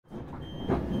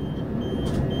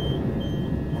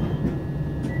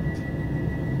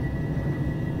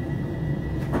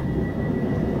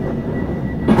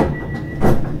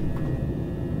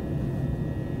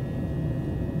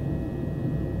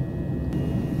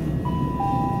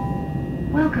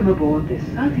Welcome aboard this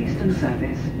Southeastern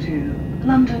service to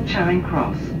London Charing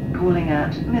Cross, calling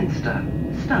at Minster,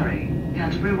 Sturry,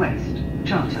 Canterbury West,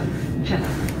 Chartham,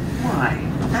 Chilham, Wye,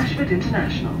 Ashford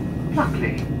International,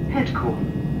 Pluckley, Headcorn,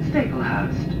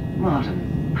 Staplehurst,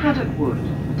 Marden, Haddock Wood,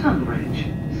 Tunbridge,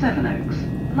 Sevenoaks,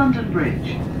 London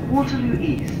Bridge, Waterloo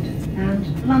East,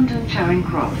 and London Charing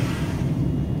Cross.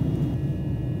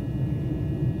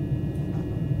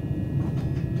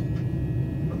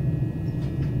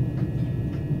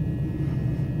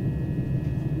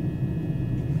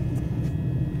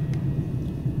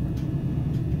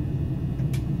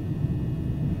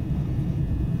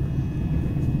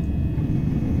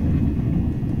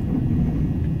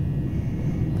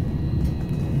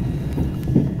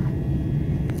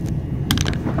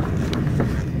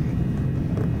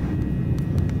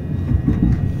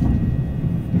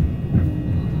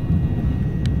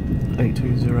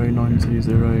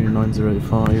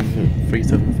 (820-920-905)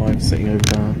 375 sitting over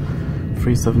there.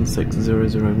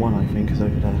 376001 I think is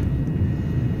over there.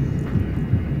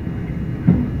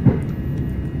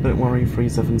 Don't worry,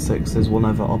 376s will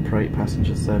never operate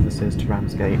passenger services to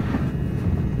Ramsgate.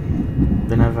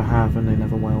 They never have and they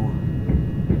never will.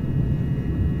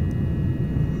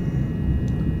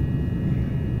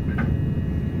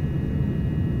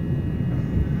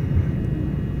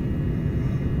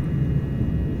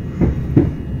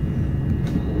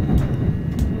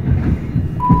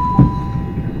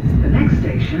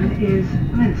 Is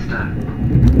Minster.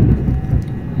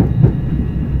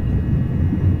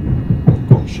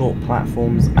 Got short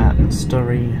platforms at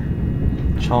Sturry,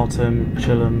 Chartham,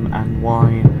 Chilham and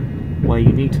Wye, where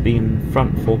you need to be in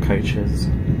front for coaches.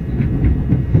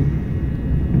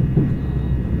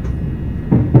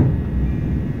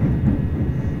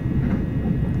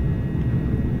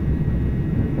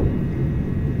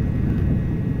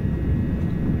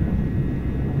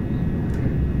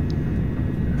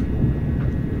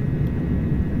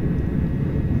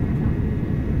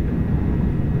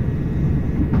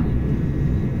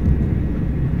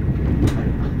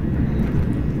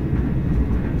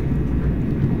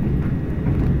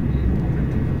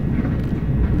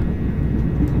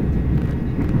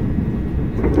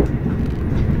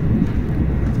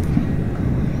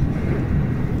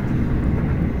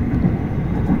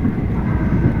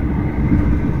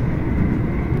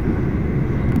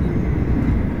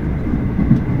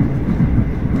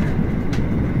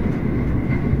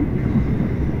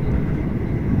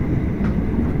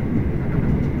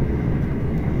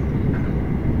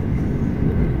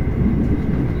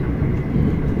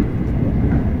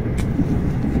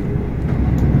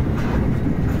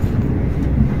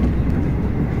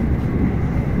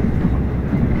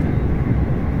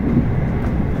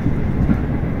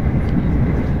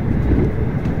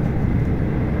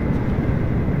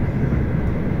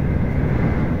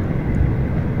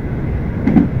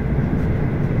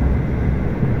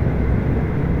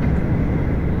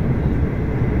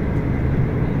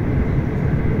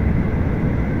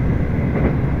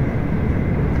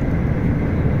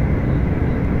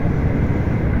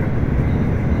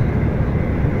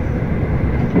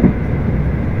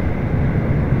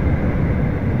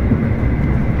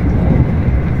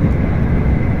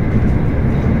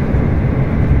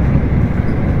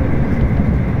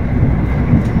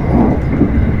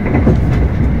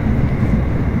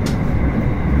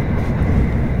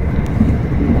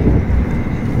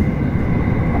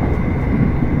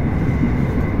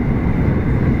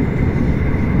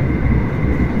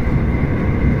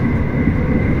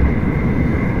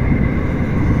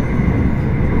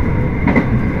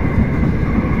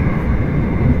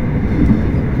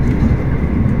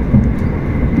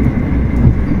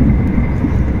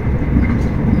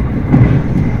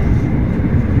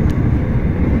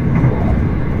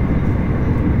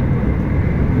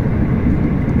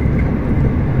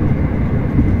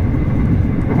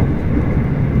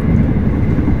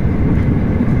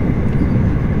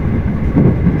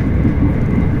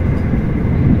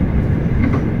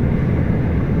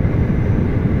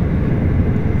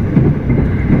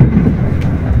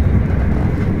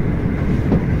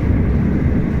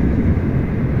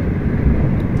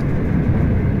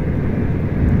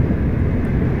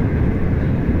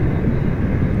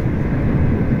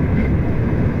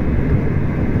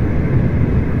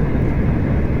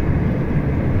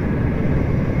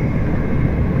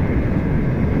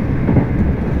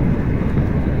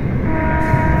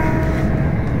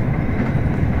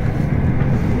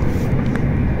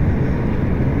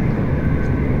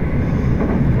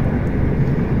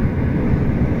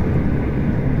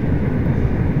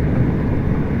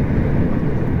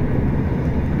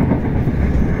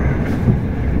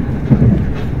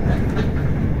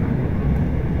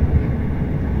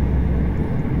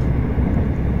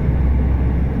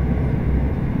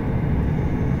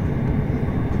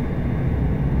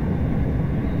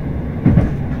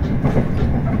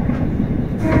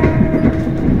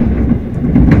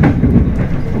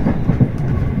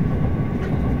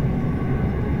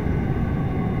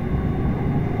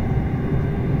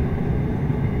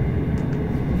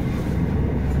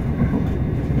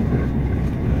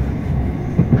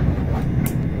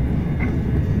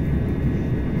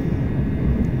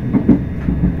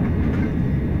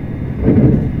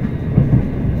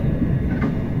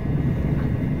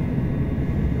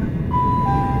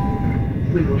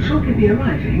 be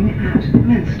arriving at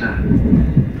Minster.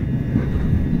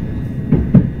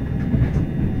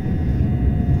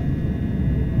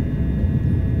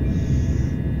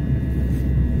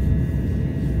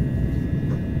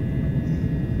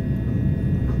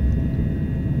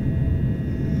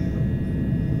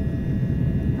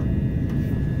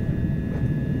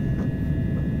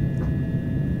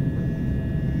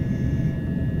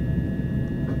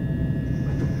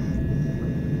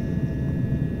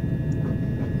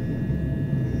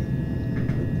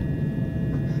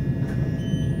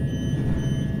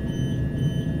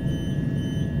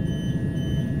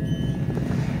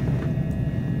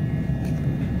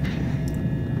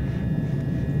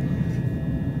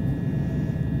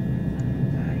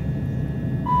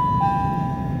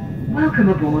 Welcome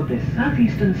aboard this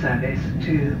Southeastern service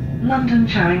to London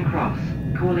Charing Cross,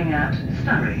 calling at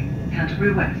Sturry,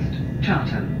 Canterbury West,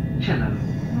 Chartham,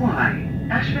 Chilham, Wye,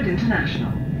 Ashford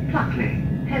International, Pluckley,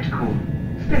 Headcorn,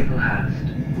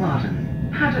 Staplehurst, Marden,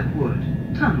 Paddock Wood,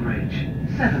 Tunbridge,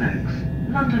 Sevenoaks,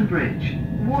 London Bridge,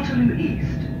 Waterloo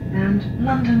East, and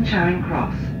London Charing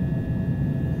Cross.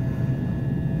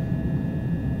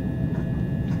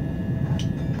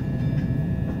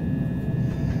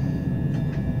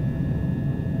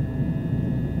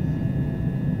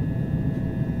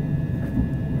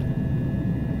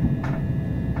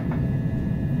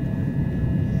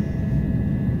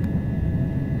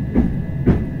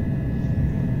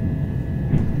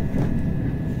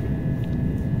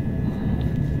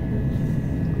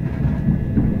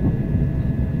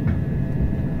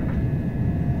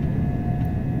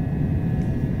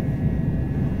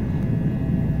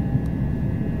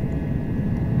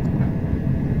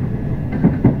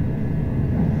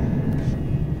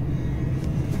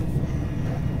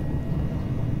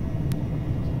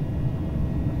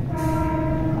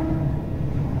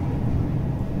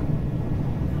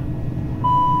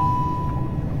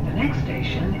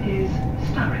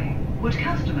 Would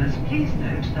customers please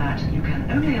note that you can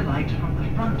only alight from the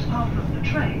front half of the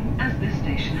train, as this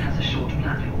station has a short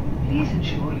platform. Please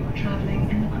ensure you are travelling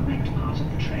in the correct part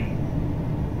of the train.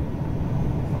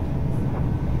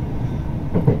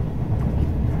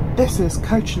 This is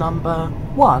coach number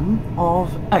 1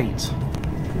 of 8.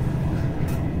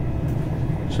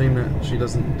 Shame that she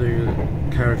doesn't do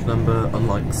carriage number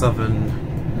unlike Southern,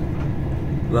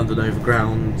 London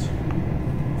Overground,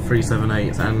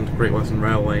 378s and Great Western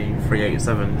Railway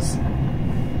 387s.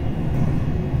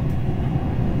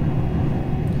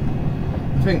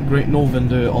 I think Great Northern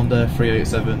do it on their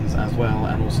 387s as well,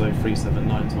 and also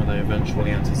 379s when they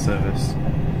eventually enter service.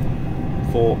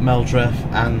 For Meldreth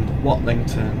and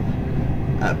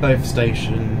Watlington, at both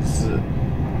stations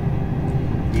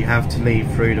you have to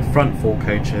leave through the front 4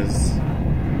 coaches,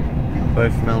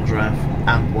 both Meldreth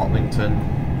and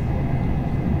Watlington.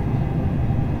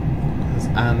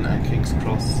 Anne at King's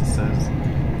Cross says,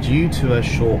 due to a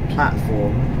short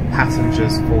platform,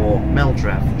 passengers for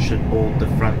Meldreth should board the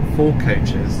front 4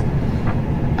 coaches,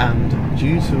 and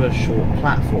due to a short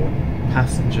platform,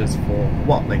 passengers for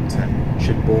Watlington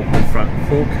should board the front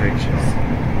 4 coaches.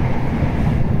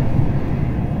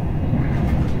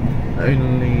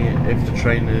 Only if the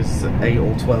train is 8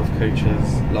 or 12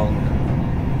 coaches long.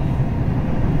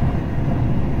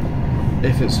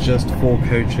 If it's just 4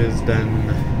 coaches,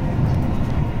 then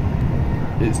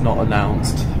it's not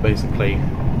announced, basically.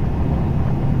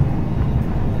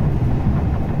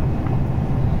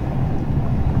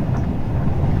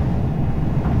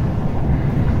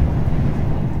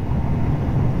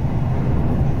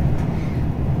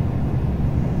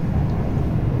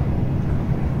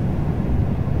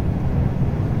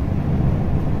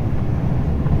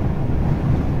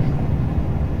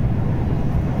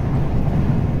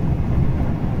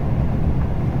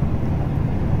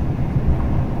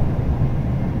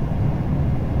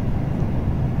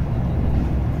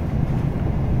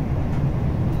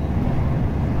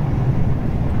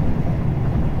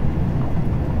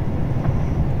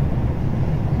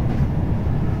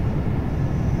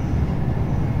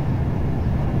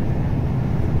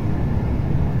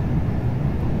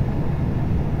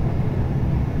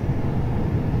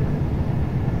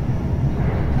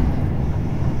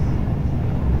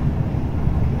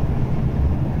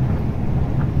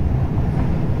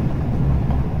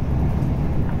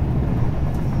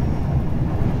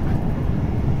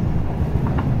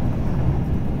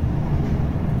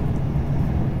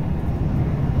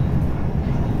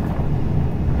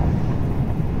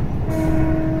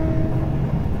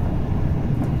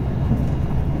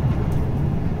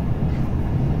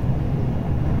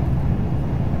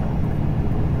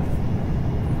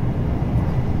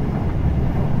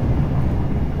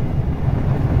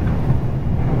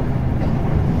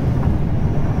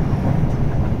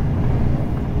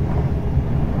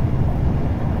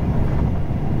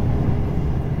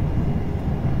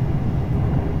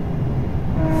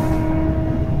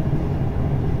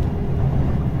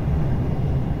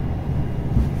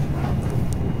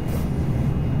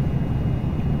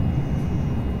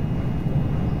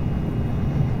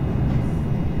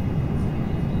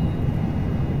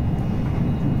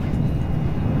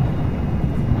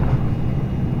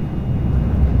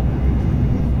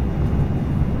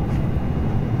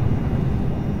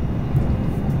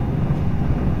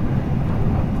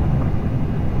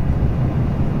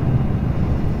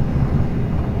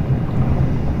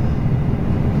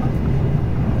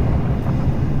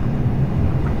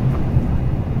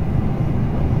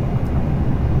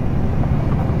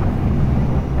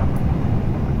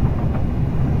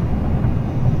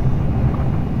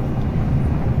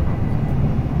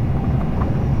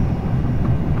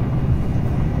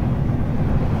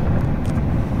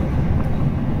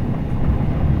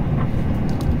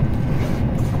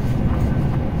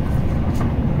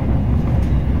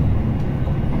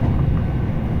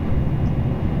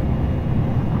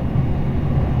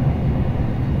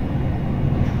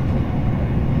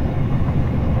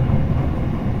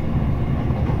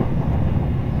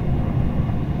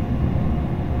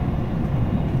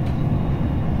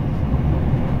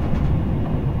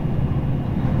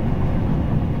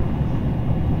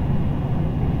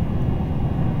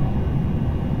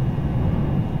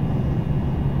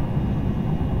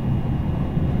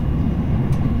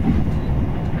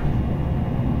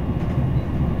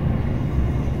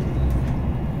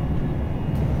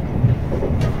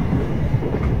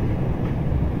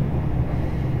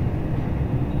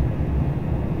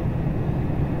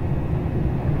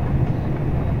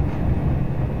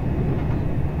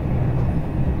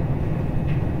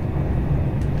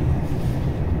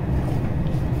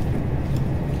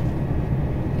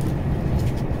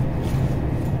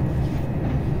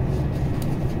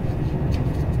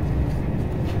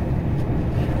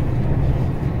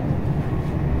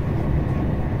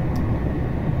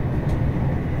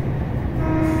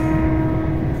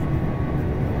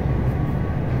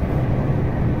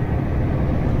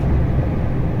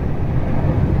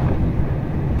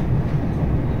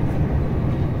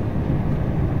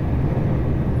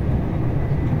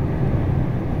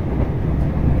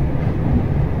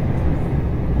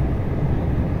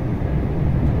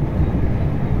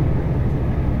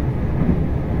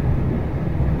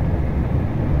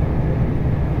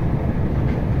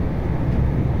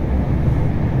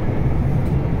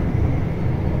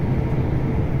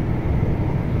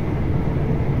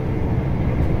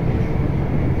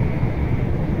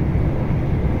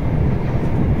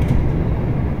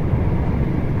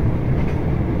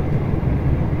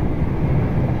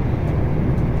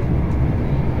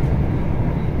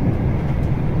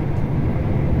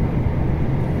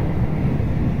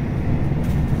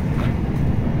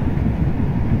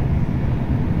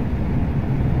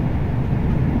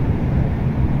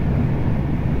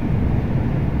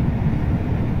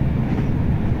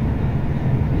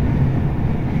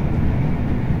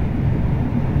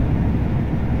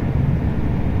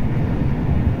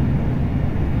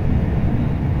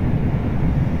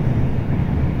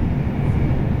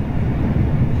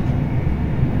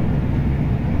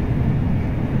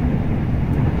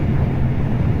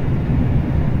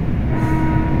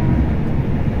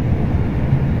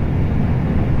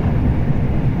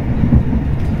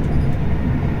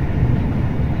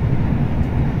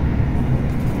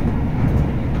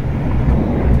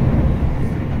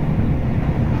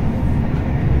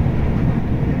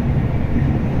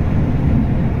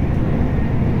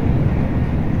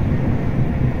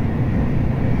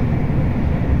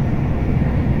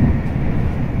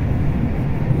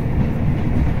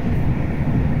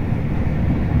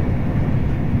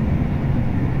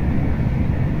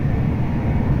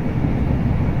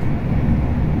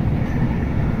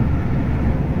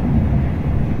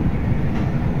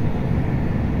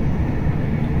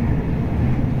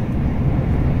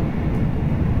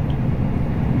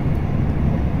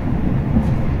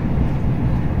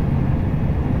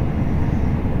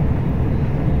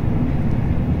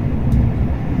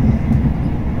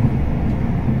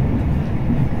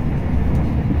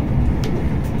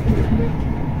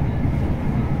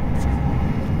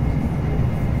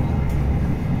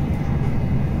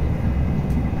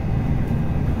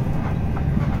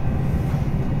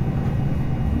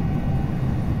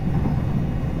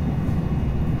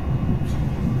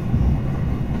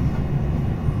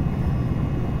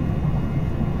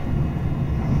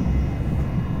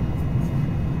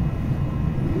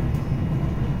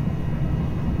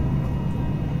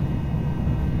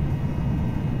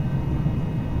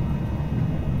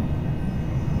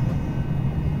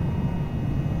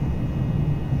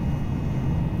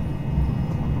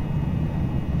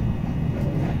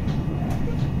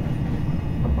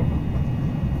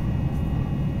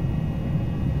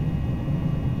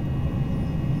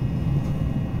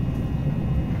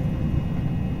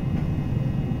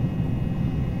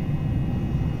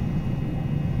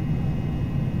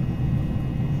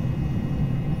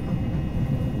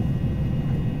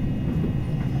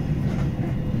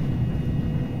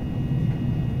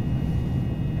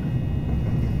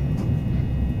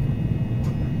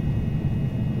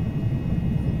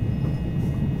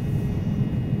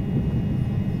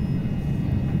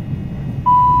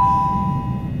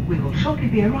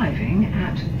 be arriving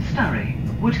at Sturry.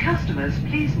 Would customers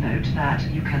please note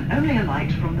that you can only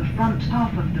alight from the front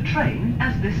half of the train,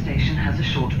 as this station has a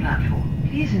short platform.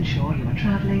 Please ensure you are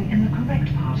travelling in the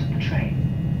correct part of the train.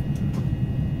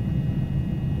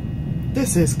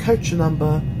 This is coach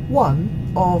number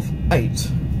 1 of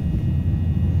 8.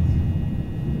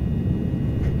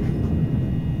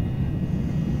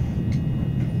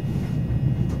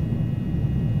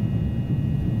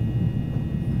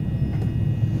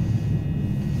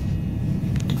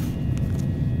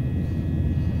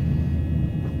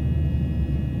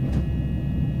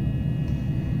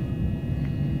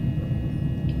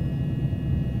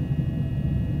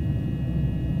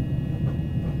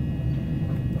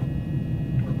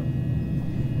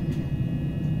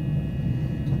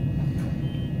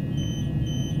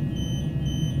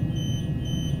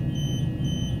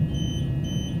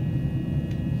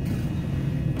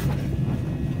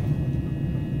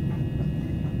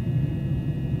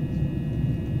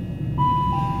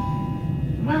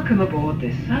 Welcome aboard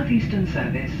this Southeastern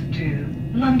service to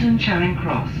London Charing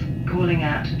Cross, calling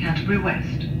at Canterbury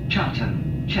West,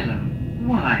 Chartham, Chilham,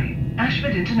 Wye,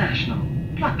 Ashford International,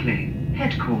 Pluckley,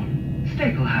 Headcorn,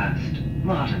 Staplehurst,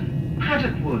 Marden,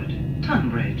 Paddock Wood,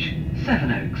 Tunbridge,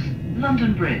 Sevenoaks,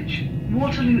 London Bridge,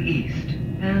 Waterloo East,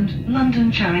 and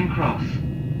London Charing Cross.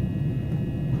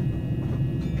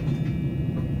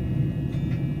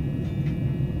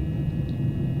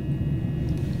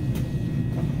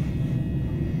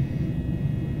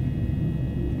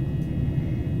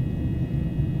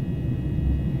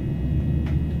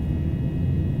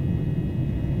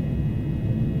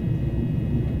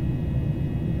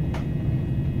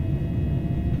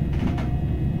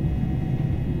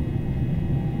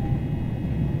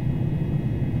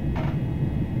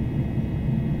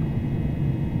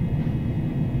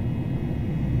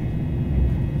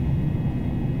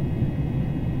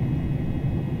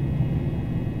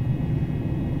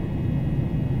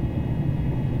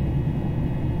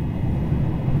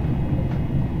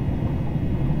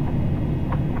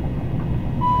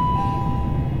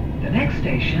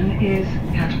 Station is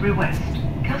Canterbury West.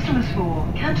 Customers for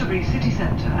Canterbury City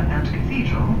Centre and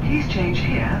Cathedral, please change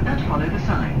here and follow the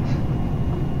signs.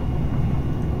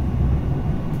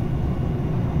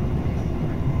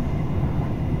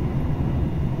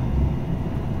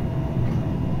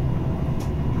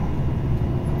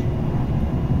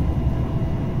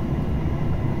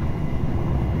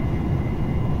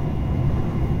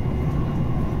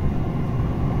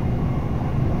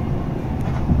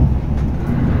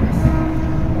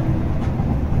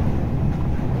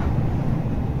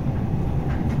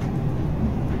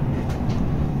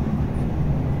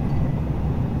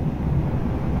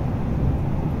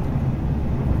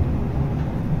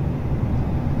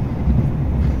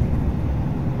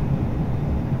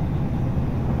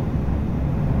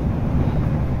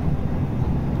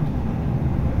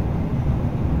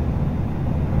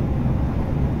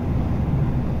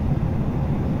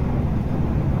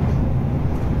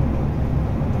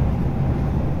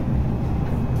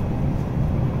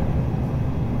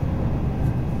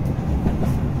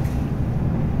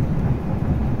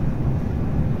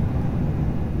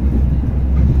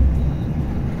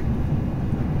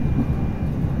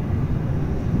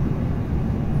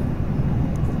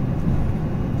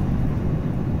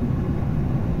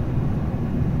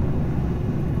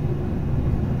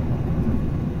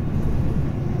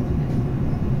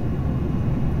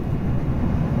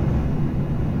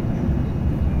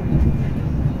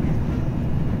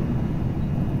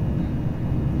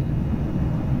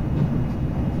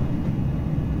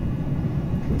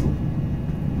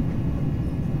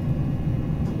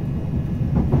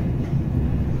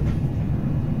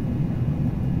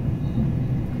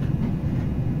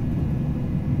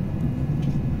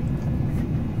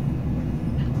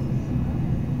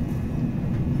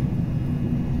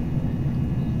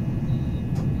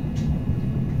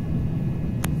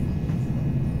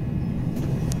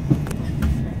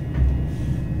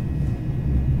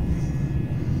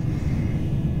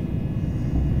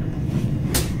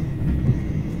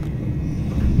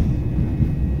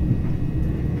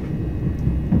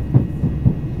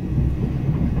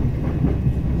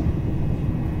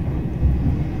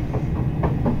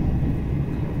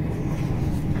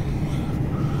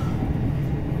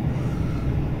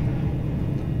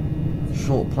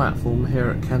 Short platform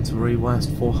here at Canterbury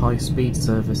West for high-speed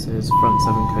services, front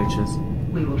 7 coaches.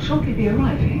 We will shortly be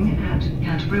arriving at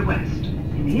Canterbury West.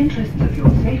 In the interests of your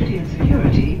safety and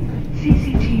security,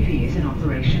 CCTV is in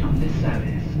operation on this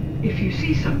service. If you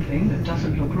see something that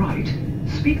doesn't look right,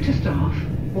 speak to staff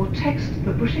or text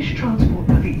the British Transport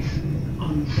Police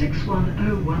on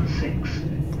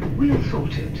 61016. We'll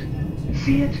sort it.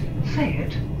 See it, say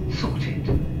it, sort it.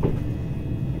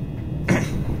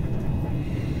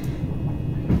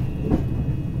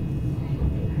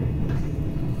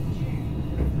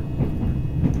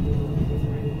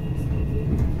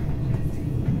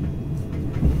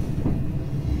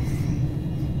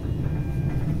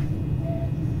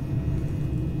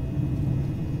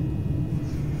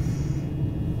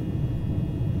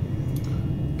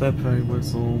 Depot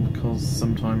whistle because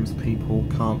sometimes people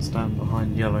can't stand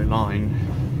behind yellow line.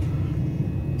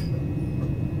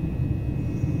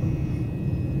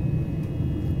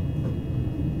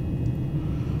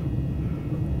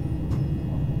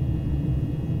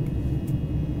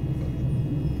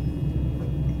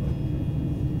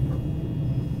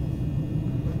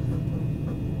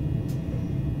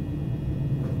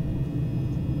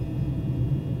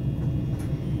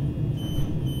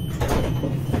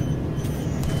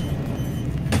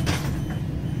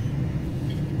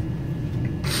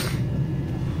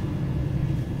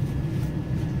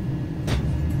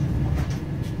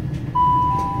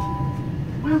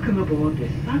 Welcome aboard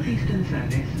this Southeastern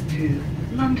service to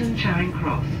London Charing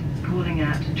Cross, calling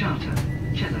at Chartham,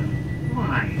 Chilham,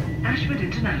 Wye, Ashford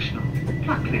International,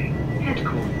 Pluckley,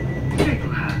 Headcorn,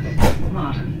 Staplehurst,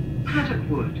 Marden, Paddock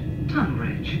Wood,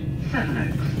 Tunbridge,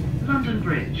 Sevenoaks, London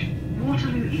Bridge,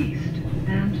 Waterloo East,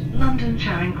 and London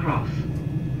Charing Cross.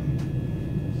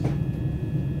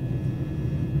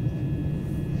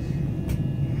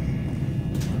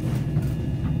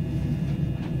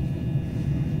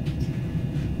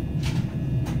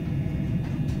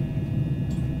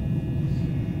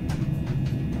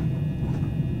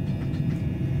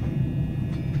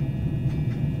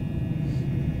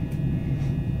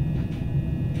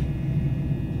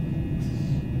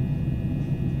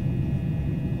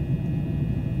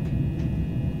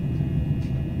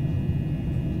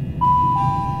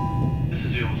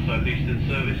 Southeastern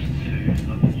service to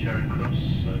London Charing Cross,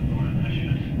 so via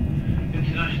Ashford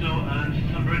International and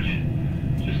Tunbridge.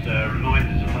 Just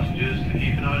reminders to passengers to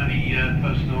keep an eye on any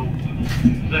personal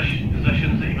possessions that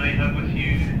you may have with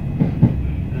you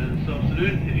this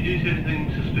afternoon. If you do see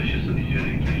anything suspicious on your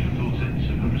journey, please report it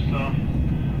to member staff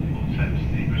or text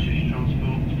the British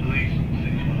Transport Police on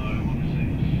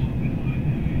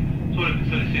 61016. Toilet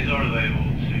facilities are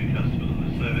available to customers on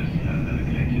the service at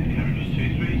allocated carriages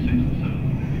 2, 3, 6 and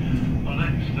 7. Our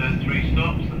next 3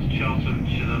 stops, that's Chartham,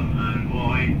 Chilham and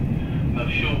Wye, have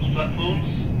short platforms.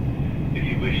 If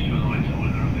you wish to alight at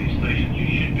either of these stations, you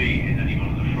should be in any one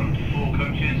of the front 4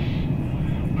 coaches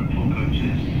of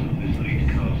this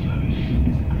 8-car service.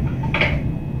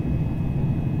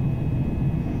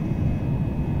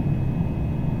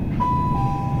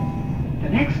 The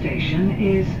next station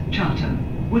is Chartham.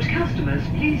 Would customers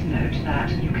please note that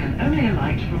you can only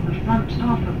alight from the front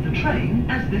half of the train,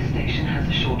 as this station has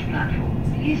a short platform.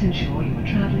 Please ensure you are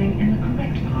travelling in the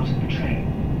correct part of the train.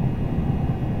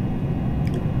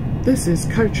 This is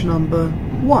coach number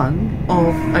 1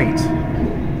 of 8.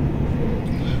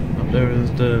 Up there is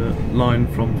the line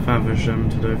from Faversham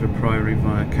to Dover Priory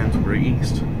via Canterbury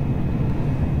East.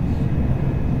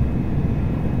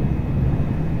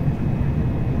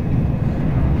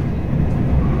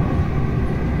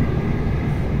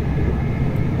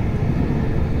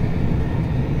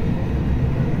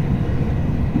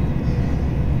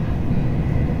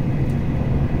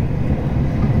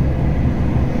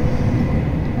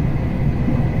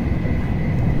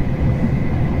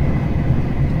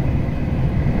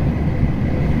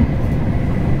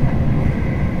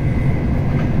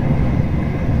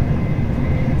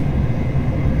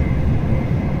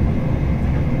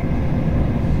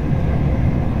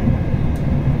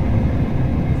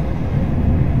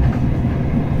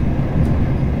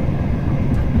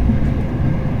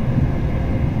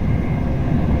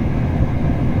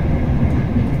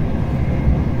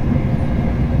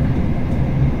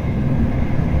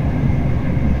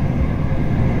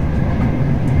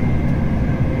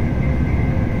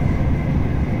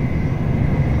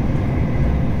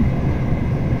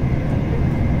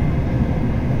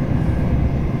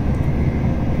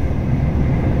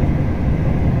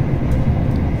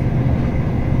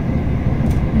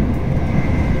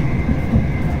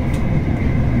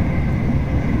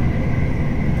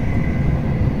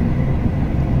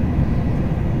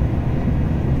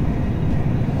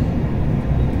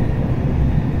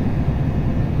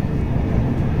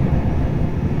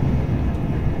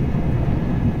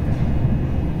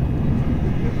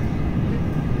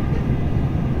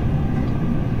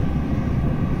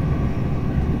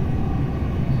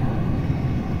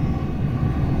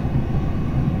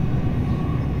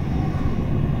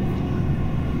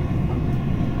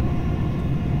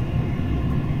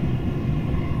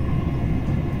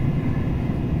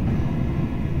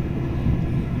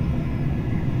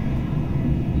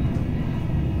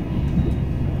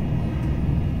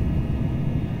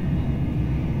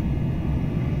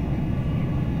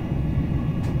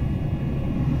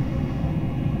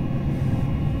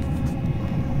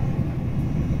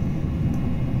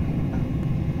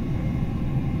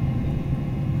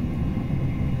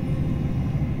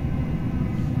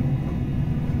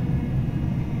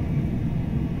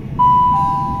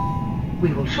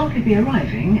 shortly be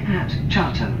arriving at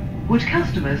Chartham. Would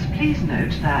customers please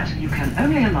note that you can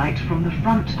only alight from the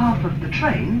front half of the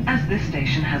train as this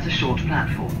station has a short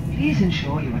platform. Please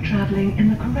ensure you are travelling in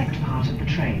the correct part of the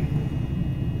train.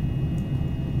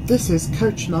 This is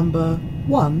coach number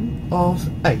 1 of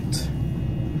 8.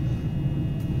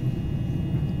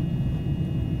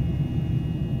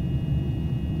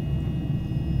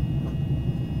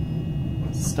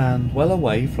 Stand well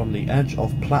away from the edge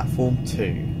of platform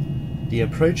 2. The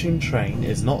approaching train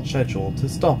is not scheduled to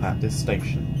stop at this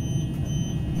station.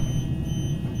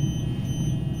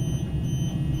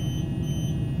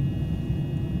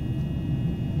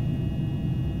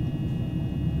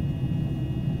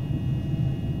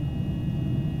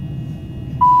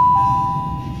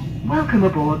 Welcome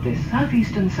aboard this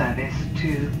Southeastern service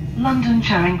to London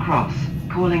Charing Cross,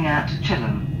 calling at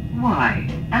Chilham, Wye,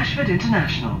 Ashford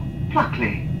International,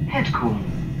 Pluckley, Headcorn,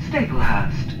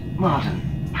 Staplehurst, Marden,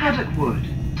 Paddock Wood,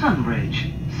 Tunbridge,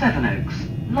 Sevenoaks,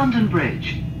 London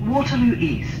Bridge, Waterloo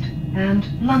East, and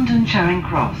London Charing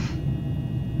Cross.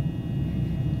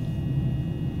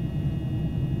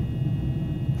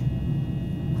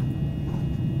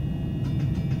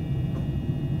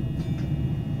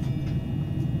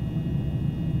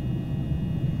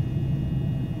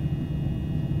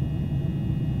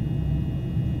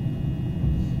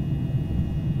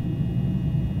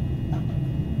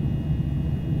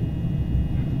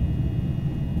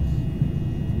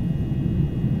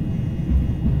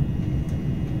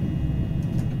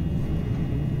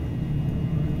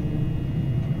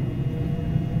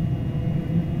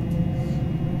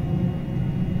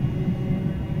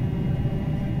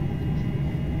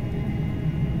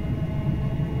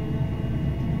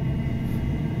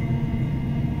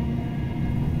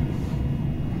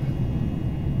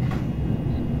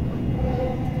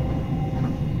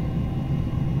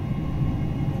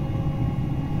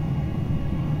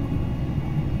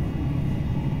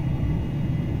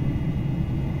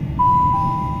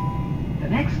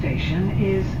 Station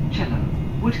is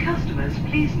Chilham. Would customers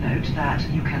please note that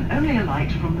you can only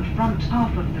alight from the front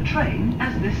half of the train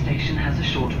as this station has a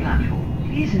short platform.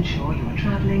 Please ensure you are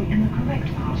travelling in the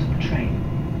correct part of the train.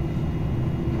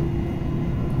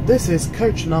 This is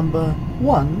coach number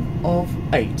 1 of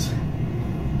 8.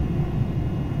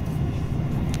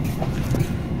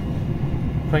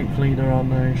 Thankfully there are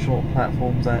no short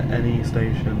platforms at any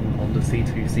station on the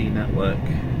C2C network.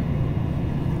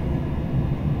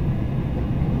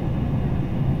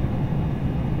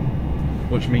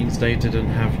 Which means they didn't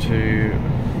have to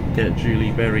get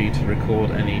Julie Berry to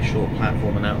record any short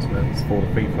platform announcements for the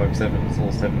 357s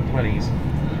or 720s.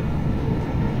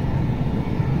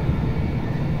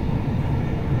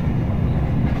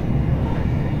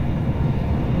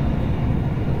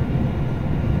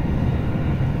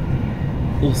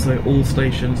 Also, all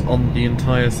stations on the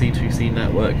entire C2C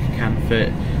network can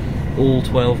fit all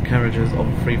 12 carriages of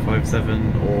a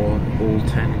 357 or all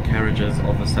 10 carriages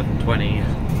of a 720.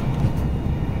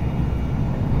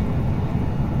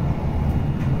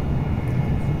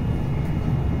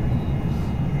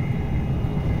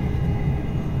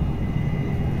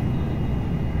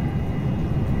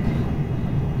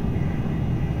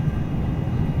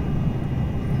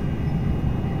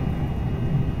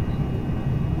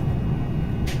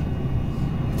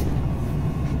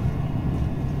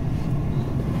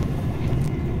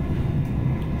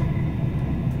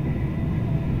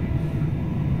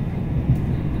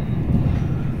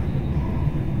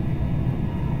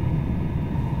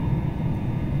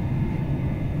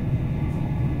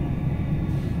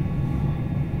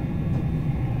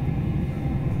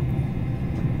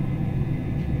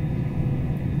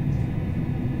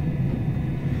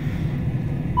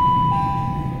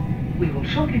 We will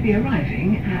shortly be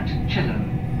arriving at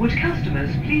Chilham. Would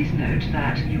customers please note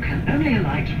that you can only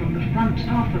alight from the front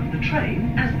half of the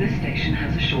train as this station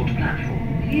has a short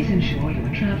platform. Please ensure you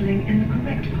are travelling in the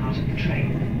correct part of the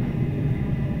train.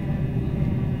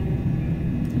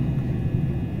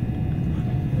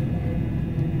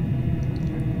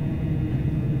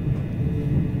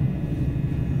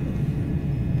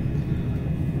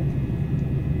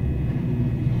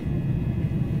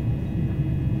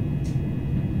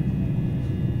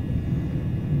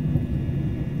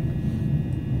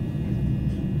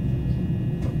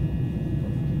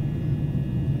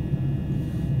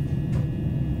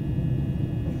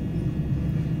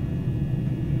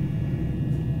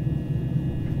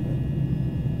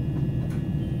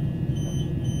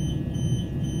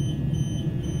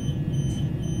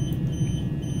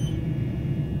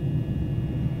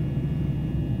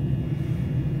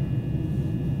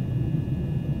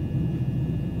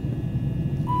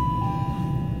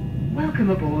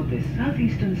 Welcome aboard this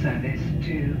Southeastern service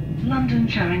to London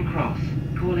Charing Cross,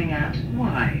 calling at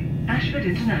Wye, Ashford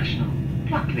International,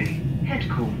 Pluckley,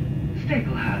 Headcorn,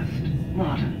 Staplehurst,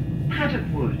 Marden, Paddock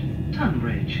Wood,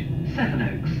 Tunbridge,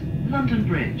 Sevenoaks, London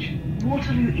Bridge,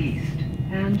 Waterloo East,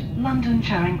 and London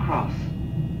Charing Cross.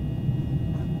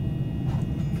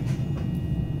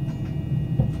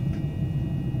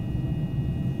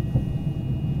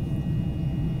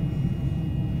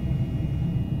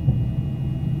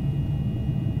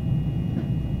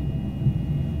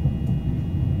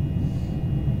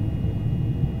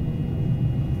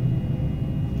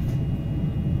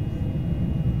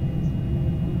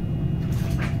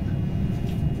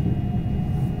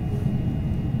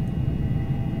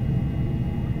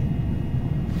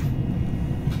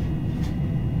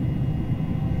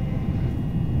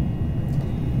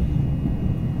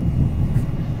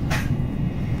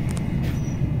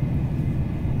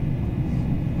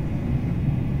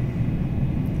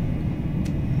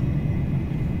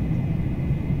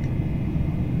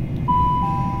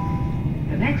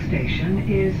 Station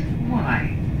is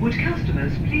Wye. Would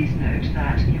customers please note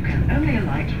that you can only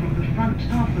alight from the front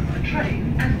half of the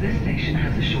train, as this station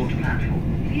has a short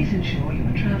platform. Please ensure you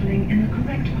are travelling in the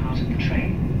correct part of the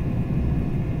train.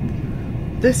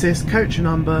 This is coach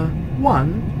number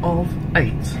 1 of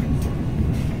 8.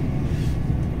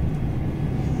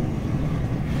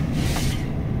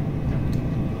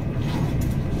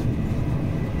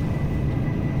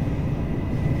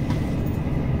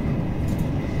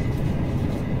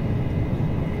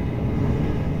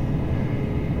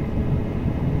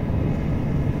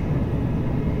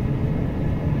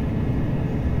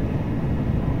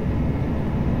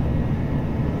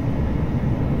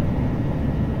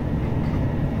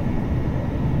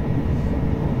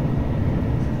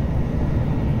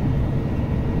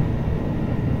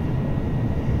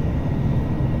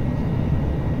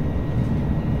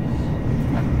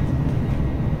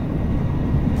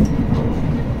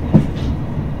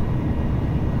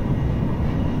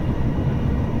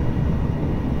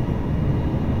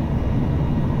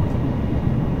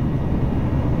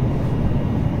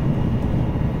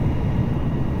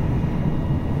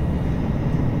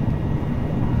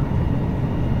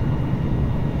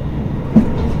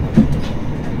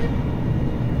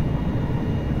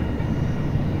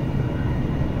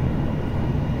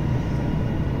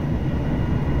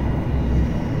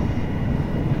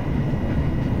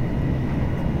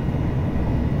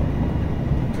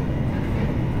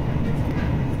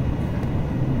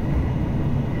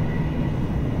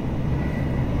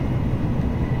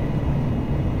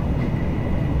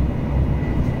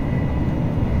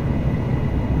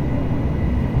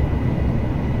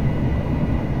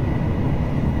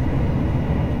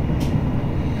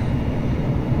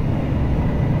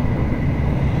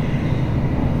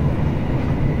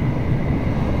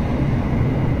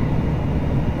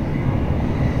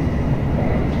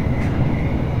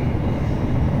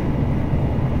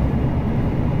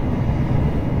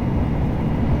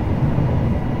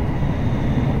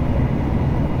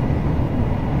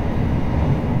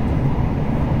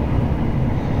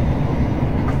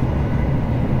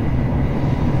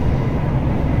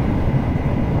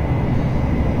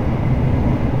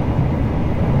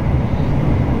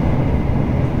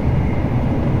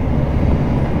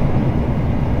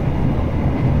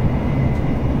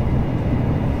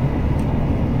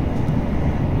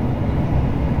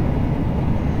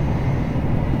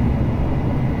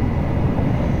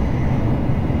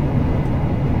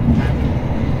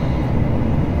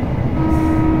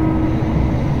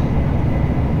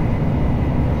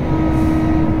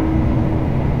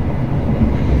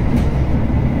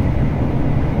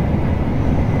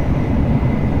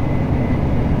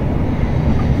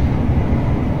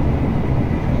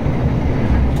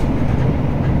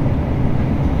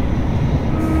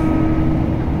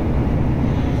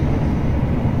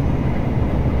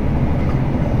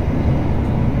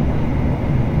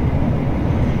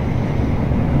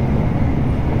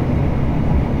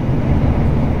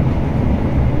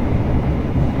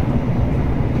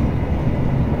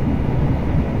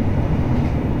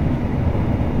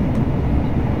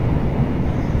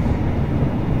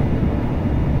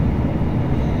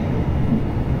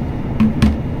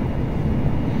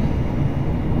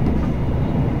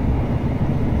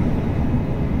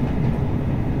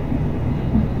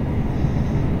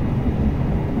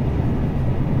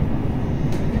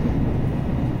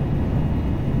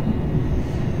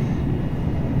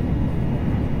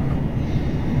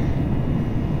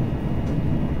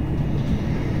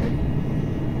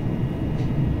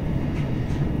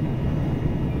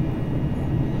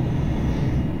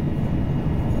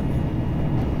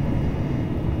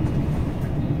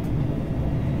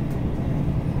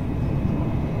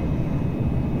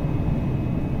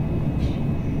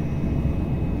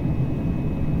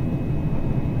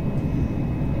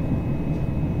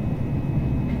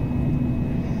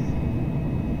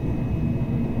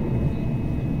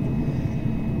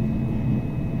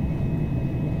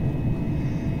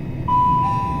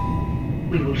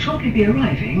 We will shortly be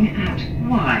arriving at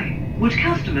Wye. Would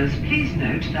customers please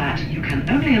note that you can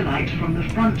only alight from the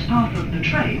front half of the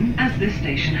train, as this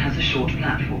station has a short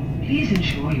platform. Please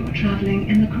ensure you are travelling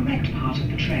in the correct part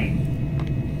of the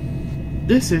train.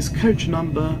 This is coach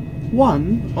number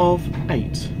 1 of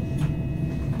 8.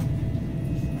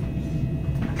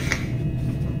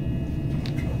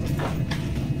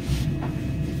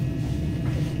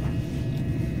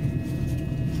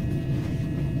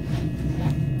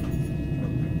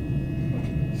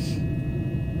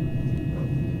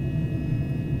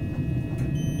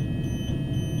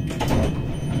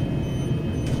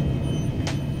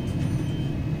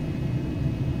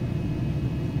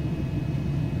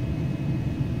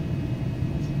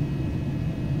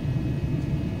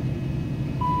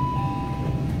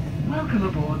 Welcome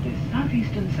aboard this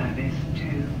Southeastern service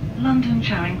to London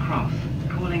Charing Cross,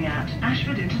 calling at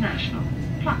Ashford International,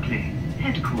 Pluckley,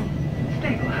 Headcorn,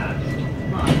 Staplehurst,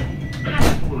 Margate,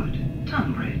 Hackett Wood,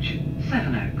 Tunbridge,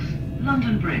 Sevenoaks,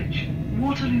 London Bridge,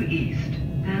 Waterloo East,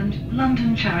 and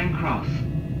London Charing Cross.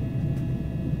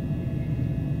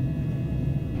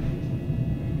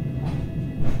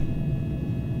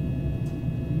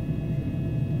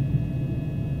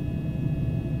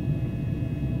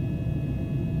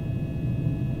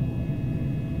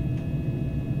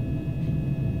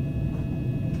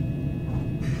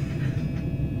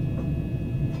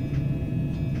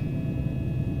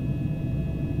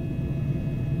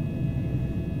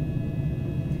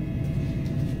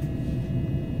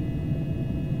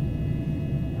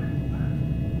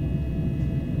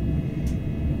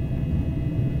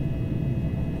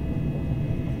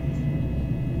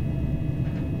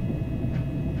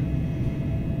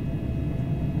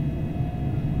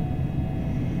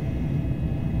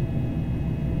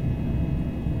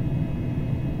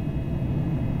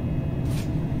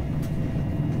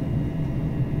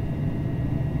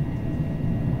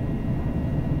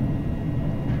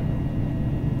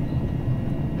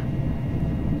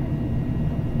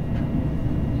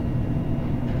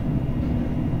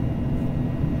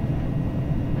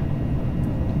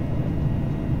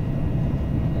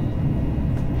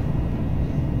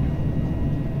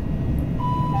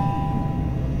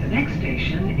 Next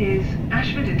station is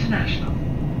Ashford International.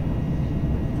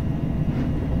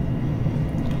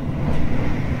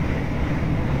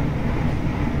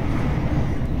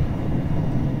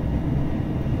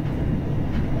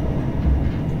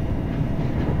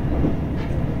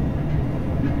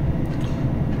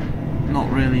 Not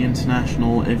really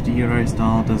international if the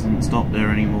Eurostar doesn't stop there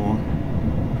anymore.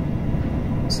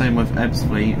 Same with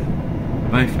Ebbsfleet.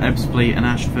 Both Ebbsfleet and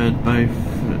Ashford both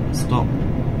stopped.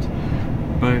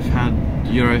 Both had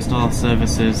Eurostar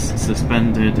services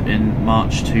suspended in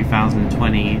March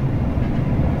 2020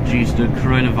 due to the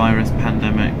coronavirus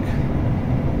pandemic.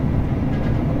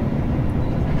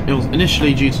 It was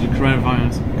initially due to the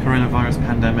coronavirus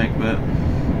pandemic, but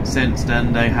since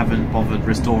then they haven't bothered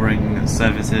restoring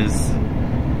services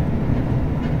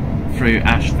through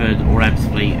Ashford or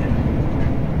Ebbsfleet.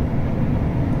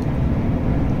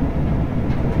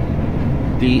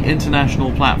 The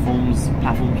international platforms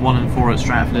 1 and 4 at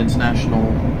Stratford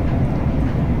International,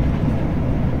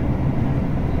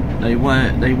 they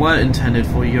were intended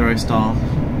for Eurostar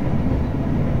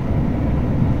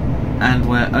and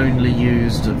were only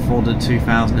used for the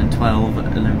 2012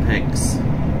 Olympics.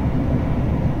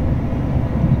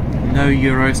 No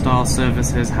Eurostar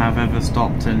services have ever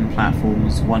stopped in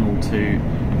platforms 1 or 2,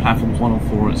 and platforms 1 or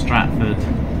 4 at Stratford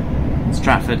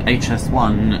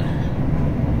HS1.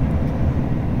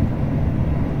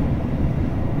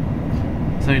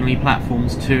 It's only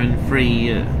platforms 2 and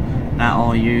 3 that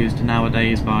are used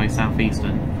nowadays by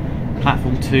Southeastern.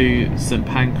 Platform 2, St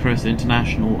Pancras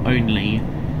International only.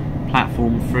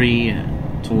 Platform 3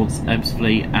 towards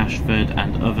Ebbsfleet, Ashford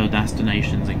and other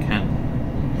destinations in Kent.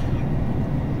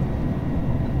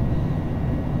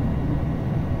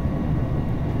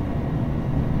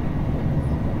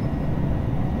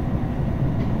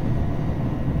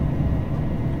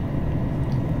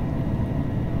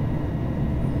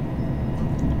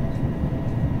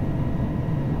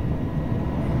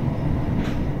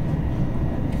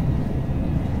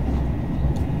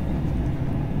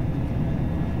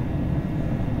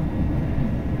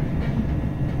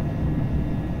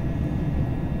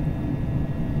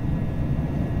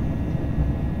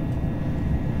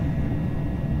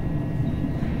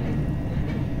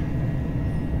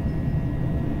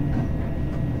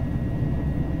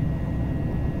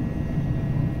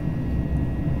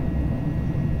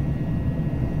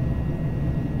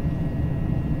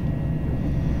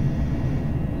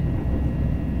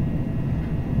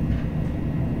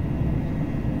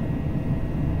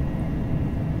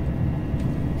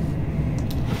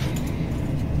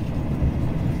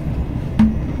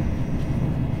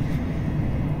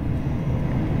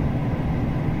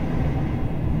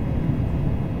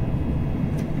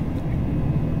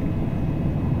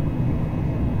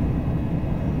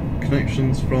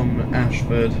 connections from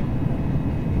Ashford.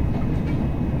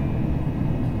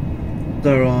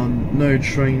 There are no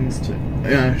trains to...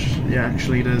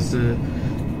 actually there's a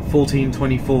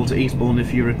 1424 to Eastbourne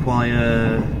if you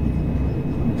require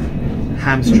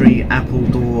Ham Street,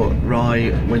 Appledore,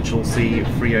 Rye, Winchelsea,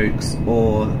 Priory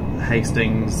or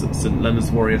Hastings, St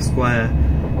Leonard's Warrior Square,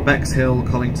 Bexhill,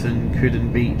 Collington,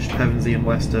 Cooden Beach, Pevensey and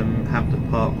Westham, Hampton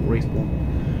Park or Eastbourne.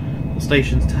 For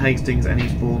stations to Hastings and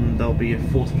Eastbourne, there'll be a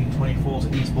 1424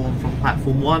 to Eastbourne from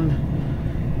platform 1.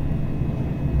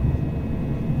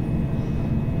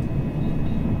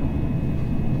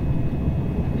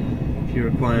 If you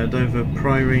require Dover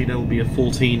Priory, there will be a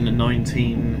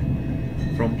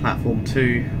 1419 from platform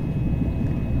 2.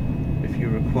 If you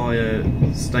require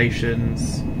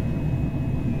stations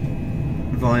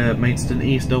via Maidstone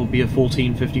East, there will be a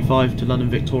 1455 to London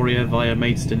Victoria via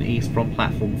Maidstone East from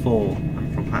platform 4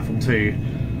 and from platform 2.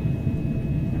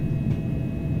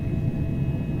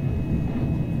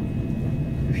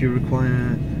 If you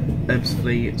require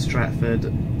Ebbsfleet, Stratford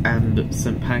and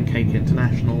St Pancras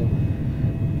International,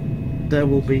 there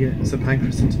will be a St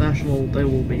Pancras International, there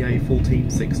will be a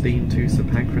 1416 to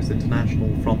St Pancras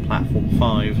International from platform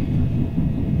 5.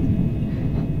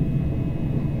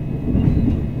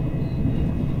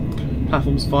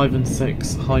 Platforms 5 and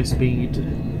 6 high speed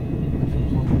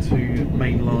to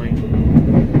main line,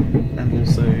 and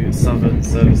also southern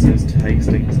services to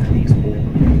Hastings and Eastbourne.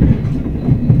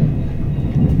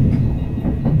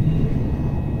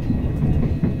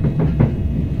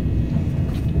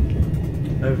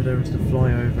 Over there is the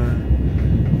flyover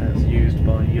that's used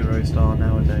by Eurostar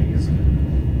nowadays.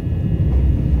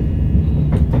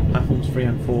 Platforms 3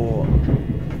 and 4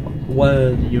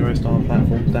 were the Eurostar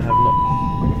platforms that have not.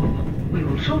 We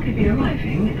will shortly be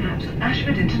arriving at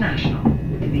Ashford International.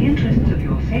 In the interests of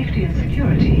your safety and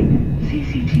security,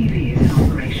 CCTV is in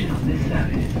operation on this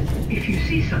service. If you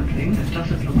see something that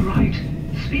doesn't look right,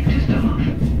 speak to staff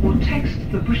or text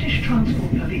the British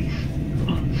Transport Police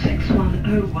on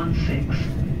 61016.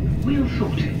 We'll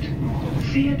sort it.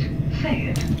 See it, say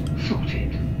it, sort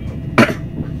it.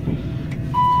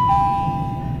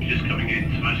 Just coming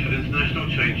in to Ashford International,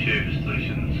 change here for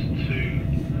stations to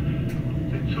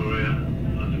Victoria,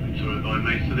 London Victoria by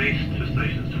Maidstone East, for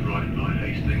stations to Brighton by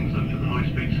Hastings, and for the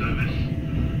high-speed service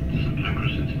to St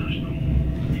Pancras International.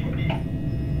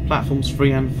 Platforms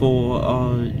 3 and 4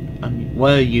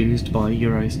 were used by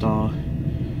Eurostar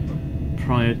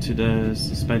prior to the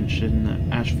suspension at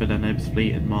Ashford and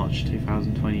Ebbsfleet in March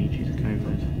 2020 due to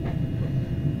COVID.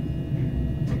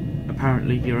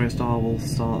 Apparently Eurostar will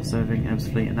start serving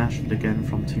Ebbsfleet and Ashford again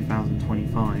from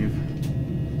 2025.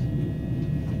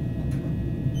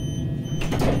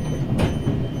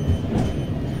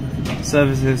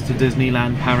 Services to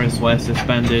Disneyland Paris were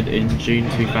suspended in June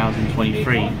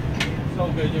 2023.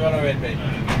 So good, you're on a red bit.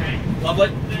 Lovely,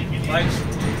 thanks.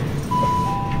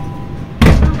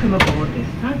 Welcome aboard this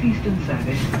Southeastern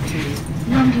service to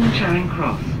London Charing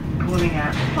Cross, calling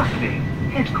at Buckley,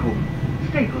 Headcorn,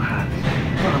 Staplehurst,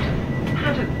 Chartham,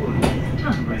 Haddock Wood,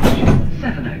 Tunbridge,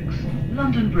 Sevenoaks,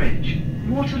 London Bridge,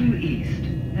 Waterloo East,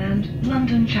 and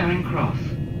London Charing Cross.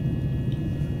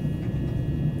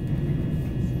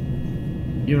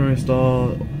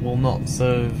 Eurostar will not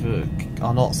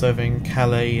are not serving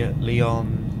Calais,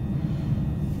 Lyon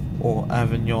or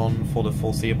Avignon for the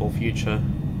foreseeable future.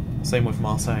 Same with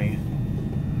Marseille.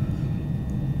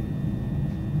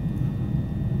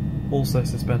 Also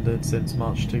suspended since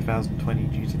March 2020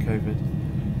 due to COVID.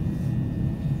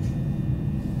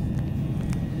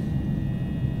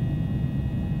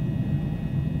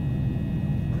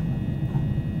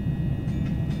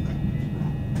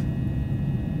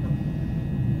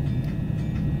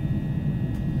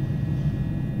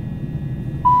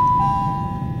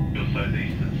 Your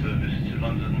Southeastern service to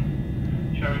London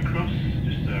Charing Cross.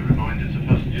 Just a reminder to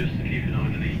passengers to keep an eye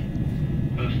on any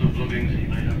personal belongings that you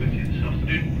may have with you this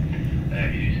afternoon.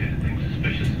 If you see anything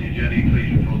suspicious in your journey,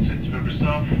 please report it to member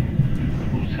staff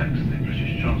or text the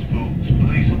British Transport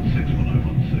Police on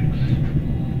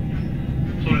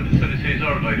 61016. Toilet facilities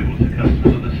are available to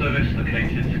customers on the service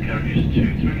located to carriages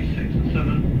 2, 3, 6 and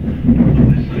 7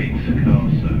 on this lead car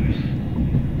service.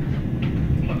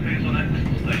 Buckley is our next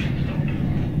station stop.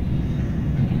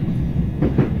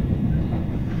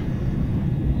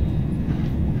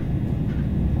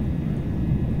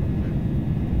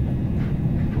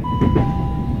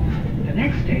 The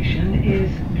next station is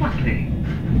Buckley.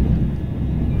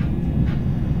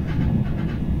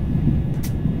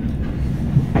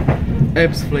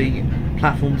 Ebbsfleet,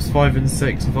 platforms 5 and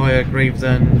 6 via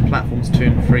Gravesend, platforms 2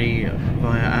 and 3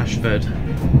 via Ashford.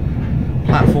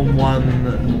 Platform 1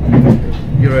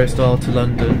 Eurostar to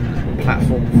London,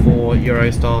 Platform 4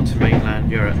 Eurostar to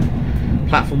mainland Europe.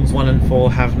 Platforms 1 and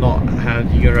 4 have not had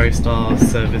Eurostar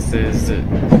services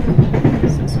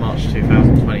since March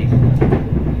 2020.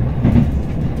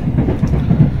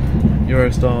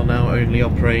 Eurostar now only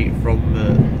operate from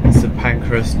St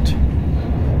Pancras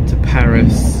to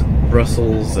Paris,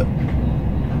 Brussels,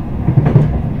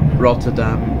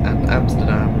 Rotterdam and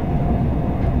Amsterdam.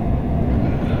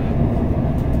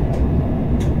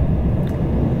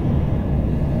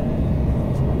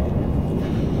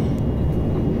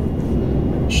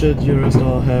 Should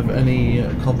Eurostar have any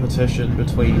competition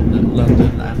between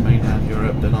London and mainland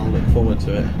Europe, then I'll look forward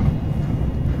to it.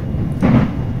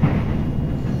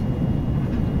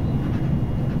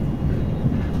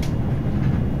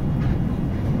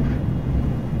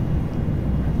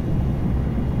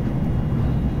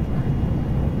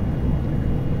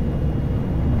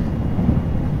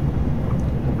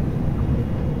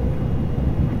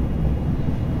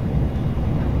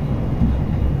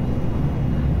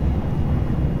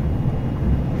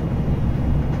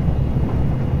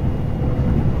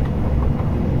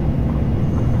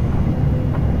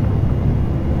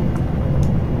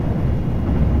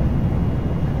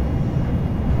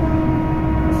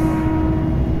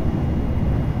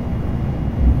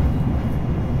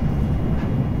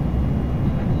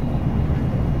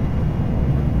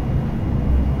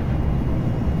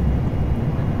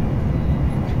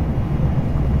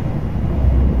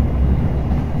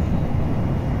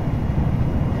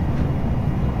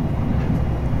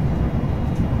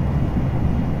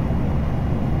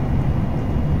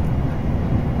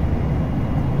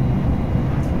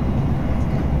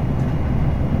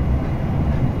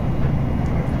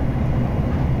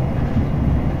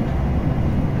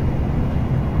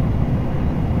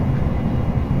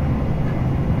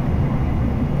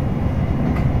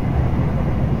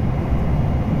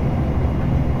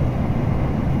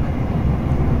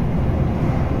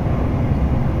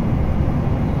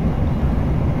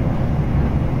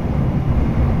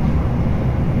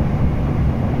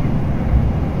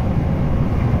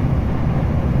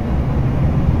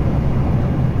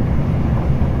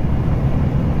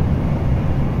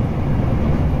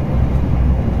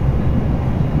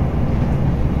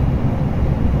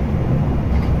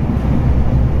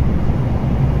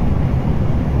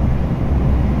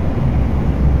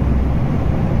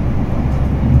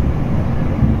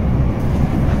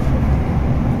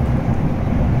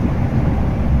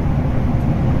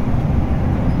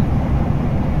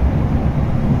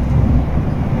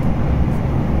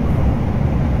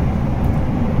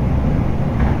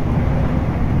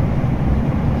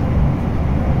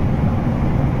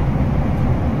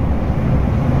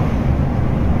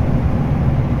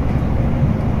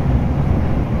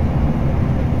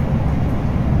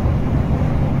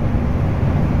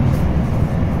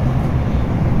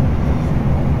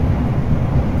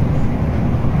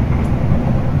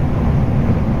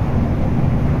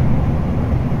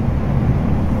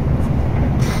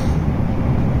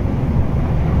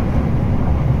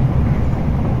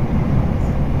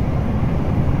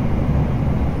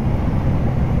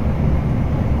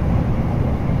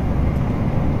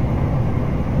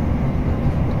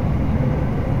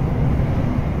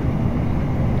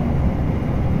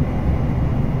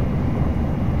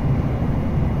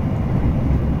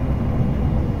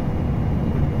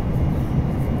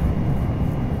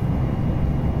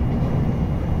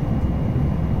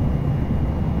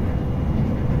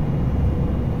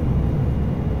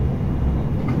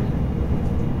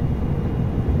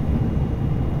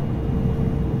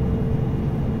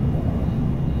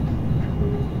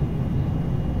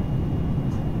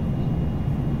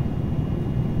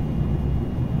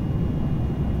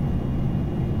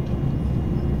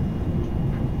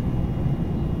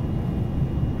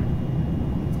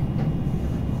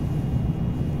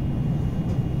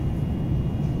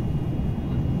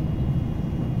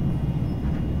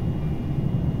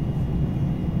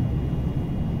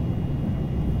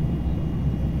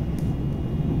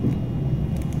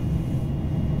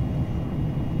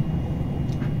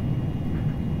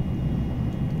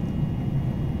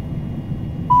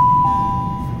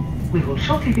 We will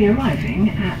shortly be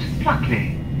arriving at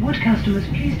Pluckley. Would customers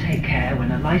please take care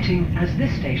when alighting, as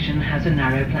this station has a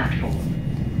narrow platform.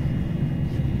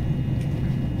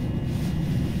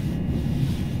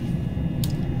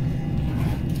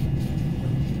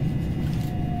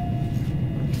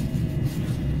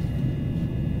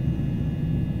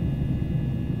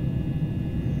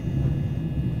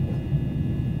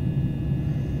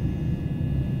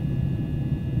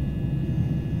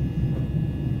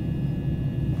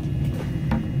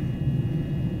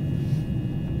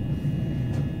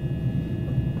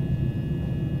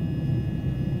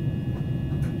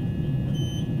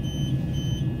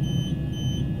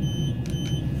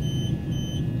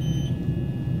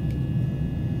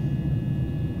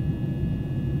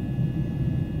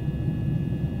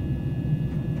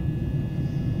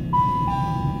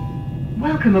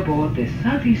 Welcome aboard this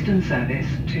Southeastern service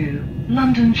to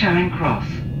London Charing Cross,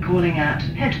 calling at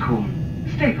Headcorn,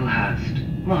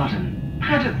 Staplehurst, Marden,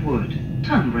 Paddock Wood,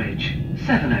 Tunbridge,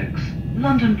 Sevenoaks,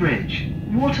 London Bridge,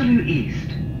 Waterloo East,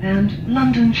 and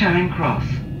London Charing Cross.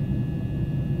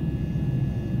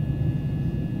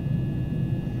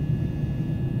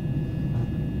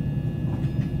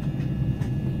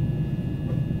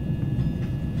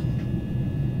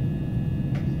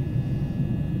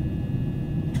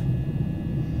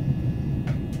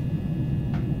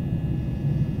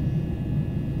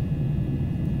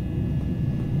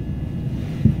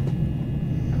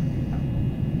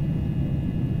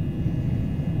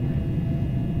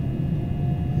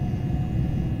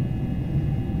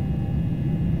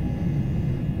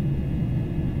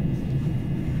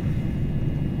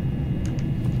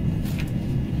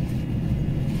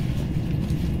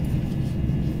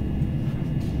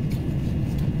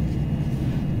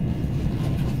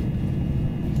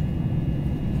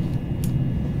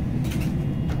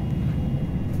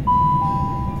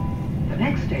 The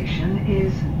next station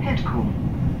is Headcorn.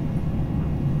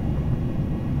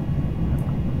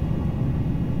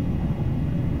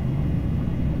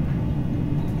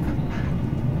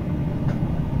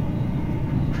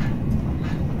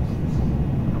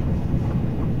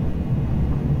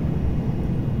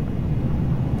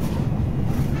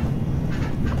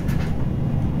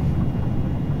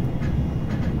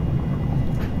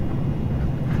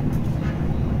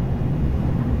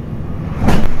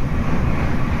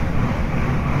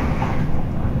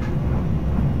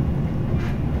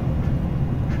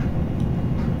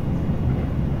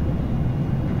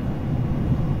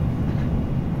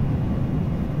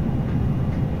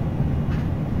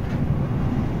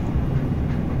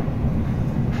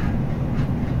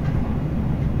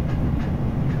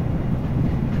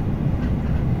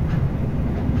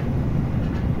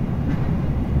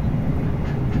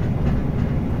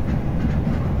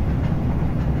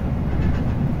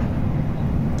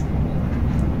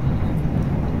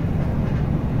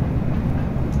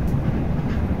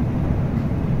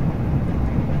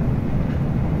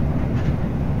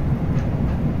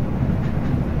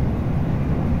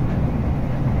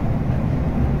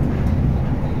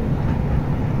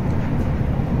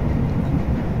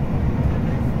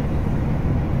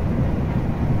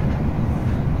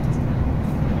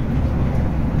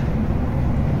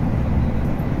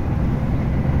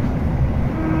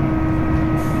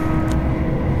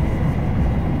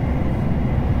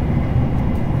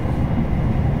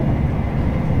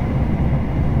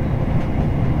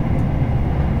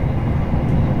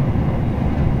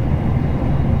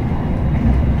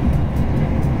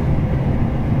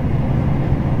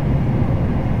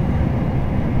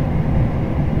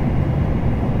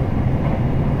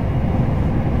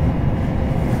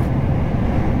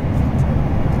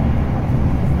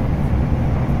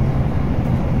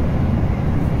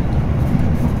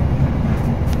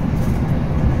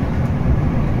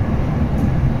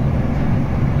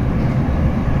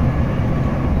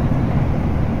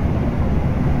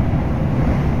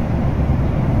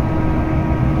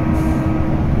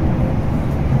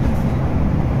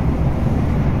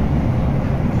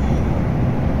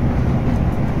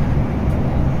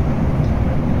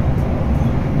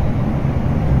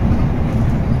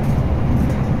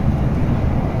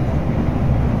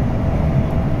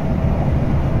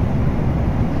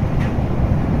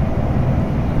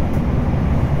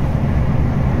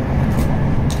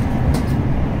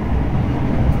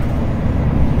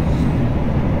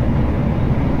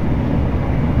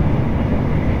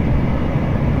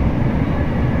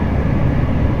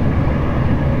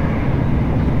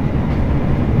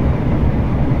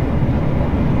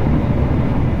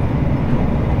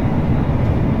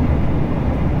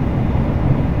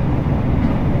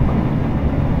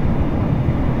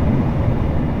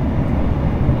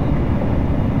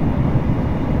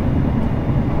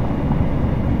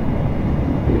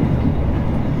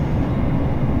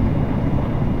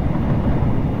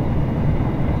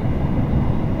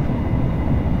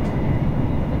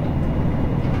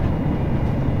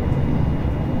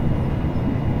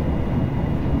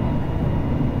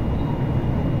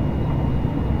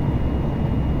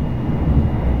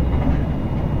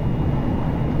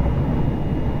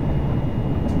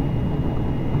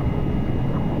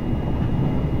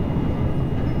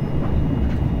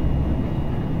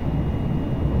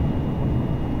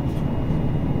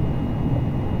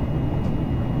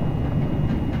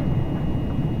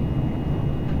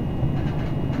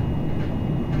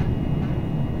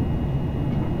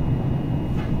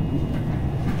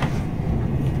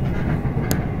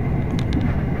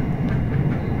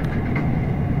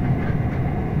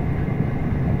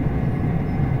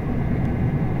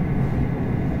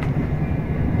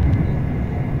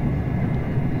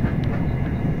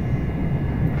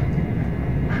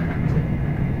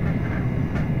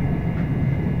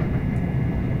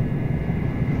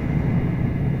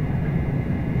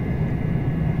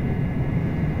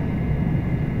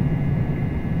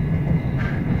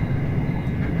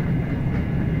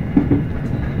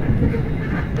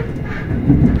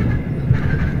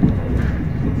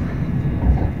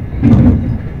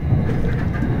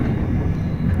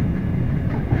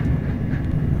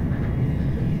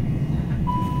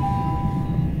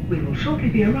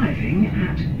 shortly be arriving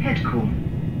at Headcorn.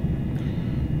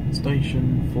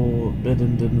 Station for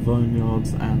Biddenden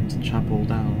Vineyards and Chapel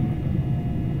Down.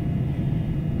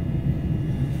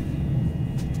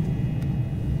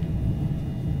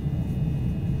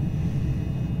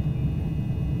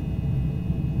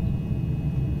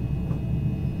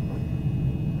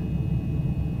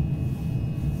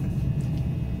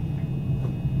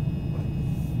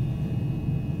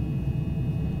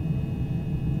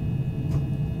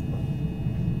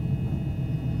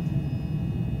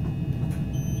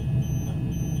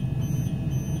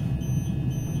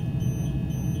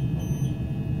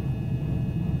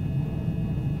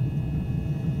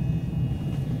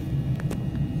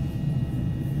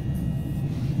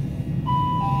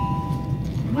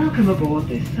 Welcome aboard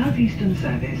this Southeastern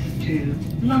service to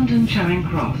London Charing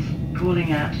Cross,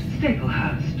 calling at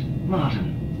Staplehurst,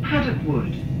 Marden, Paddock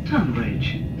Wood,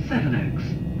 Tunbridge, Sevenoaks,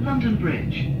 London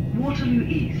Bridge, Waterloo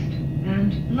East,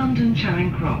 and London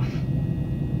Charing Cross.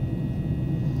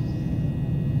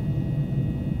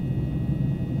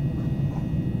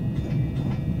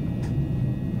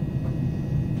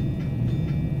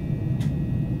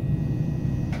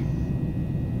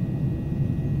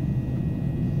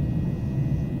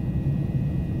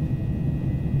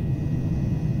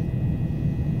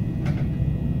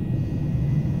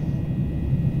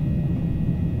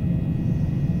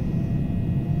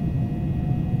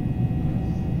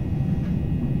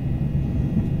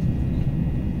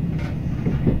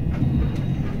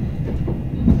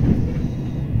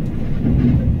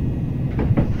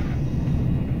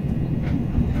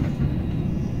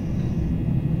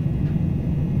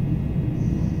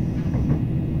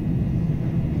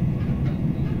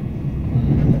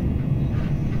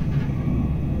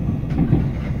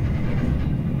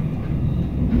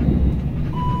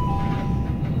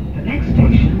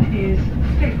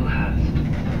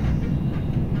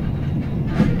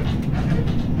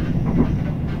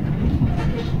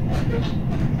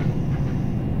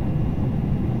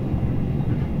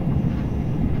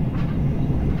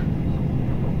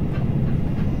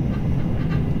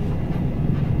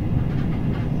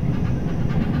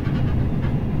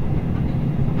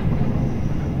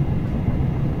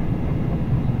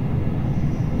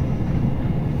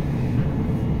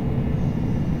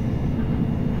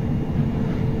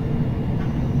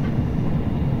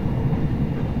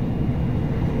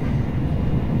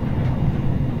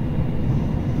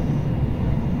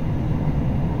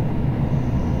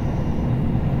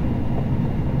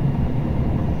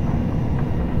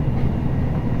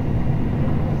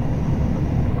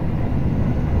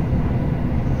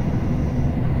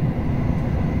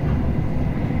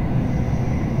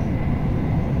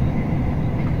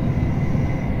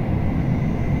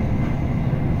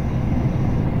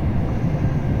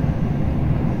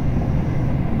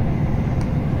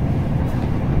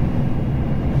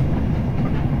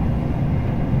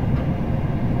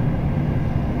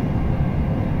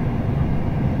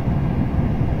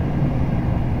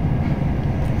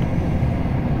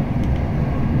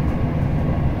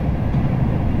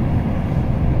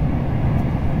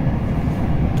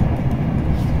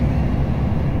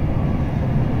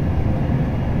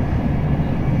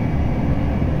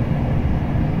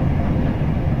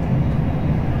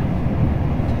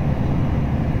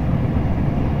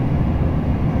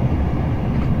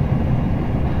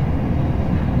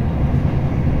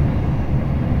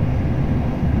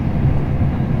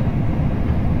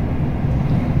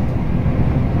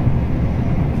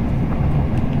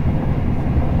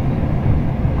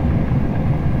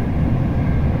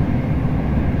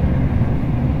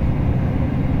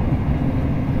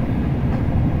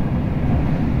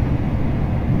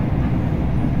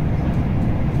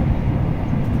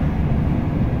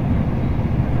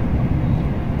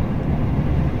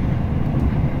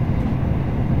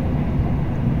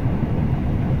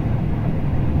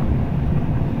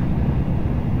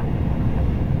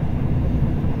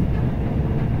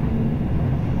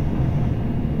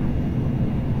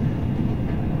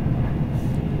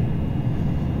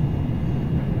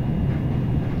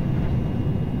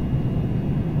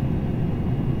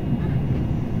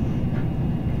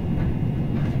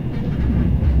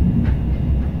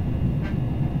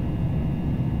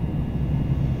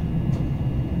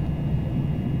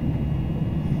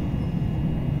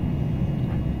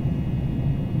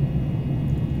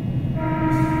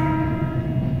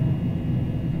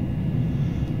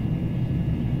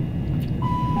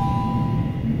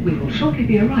 We will shortly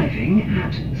be arriving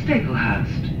at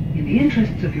Staplehurst. In the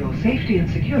interests of your safety and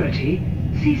security,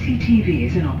 CCTV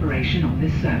is in operation on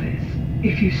this service.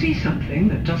 If you see something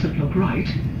that doesn't look right,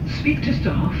 speak to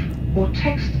staff or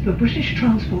text the British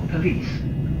Transport Police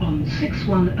on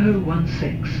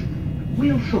 61016.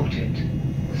 We'll sort it.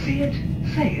 See it,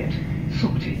 say it,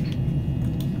 sort it.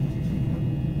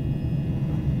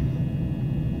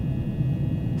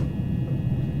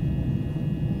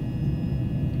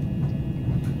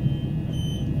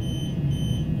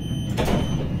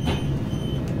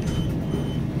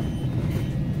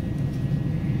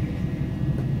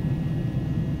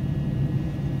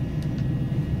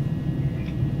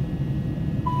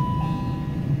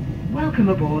 Welcome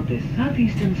aboard this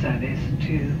Southeastern service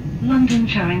to London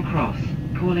Charing Cross,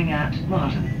 calling at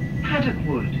Margate, Paddock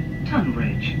Wood,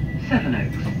 Tunbridge,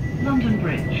 Sevenoaks, London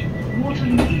Bridge,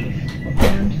 Waterloo East,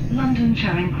 and London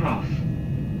Charing Cross.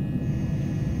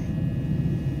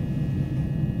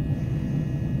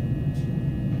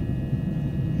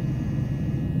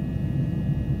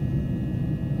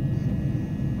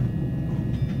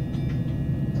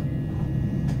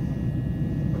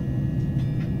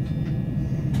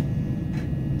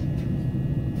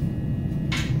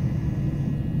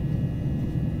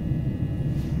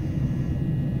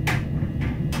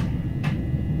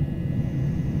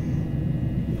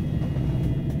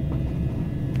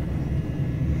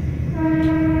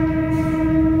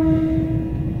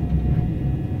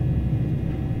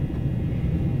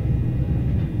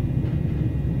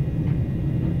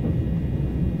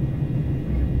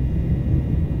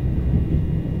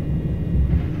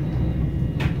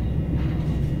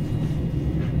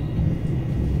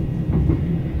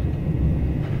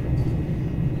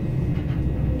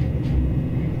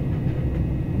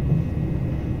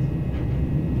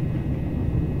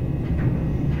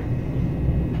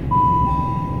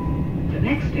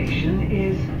 Station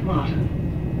is Margate.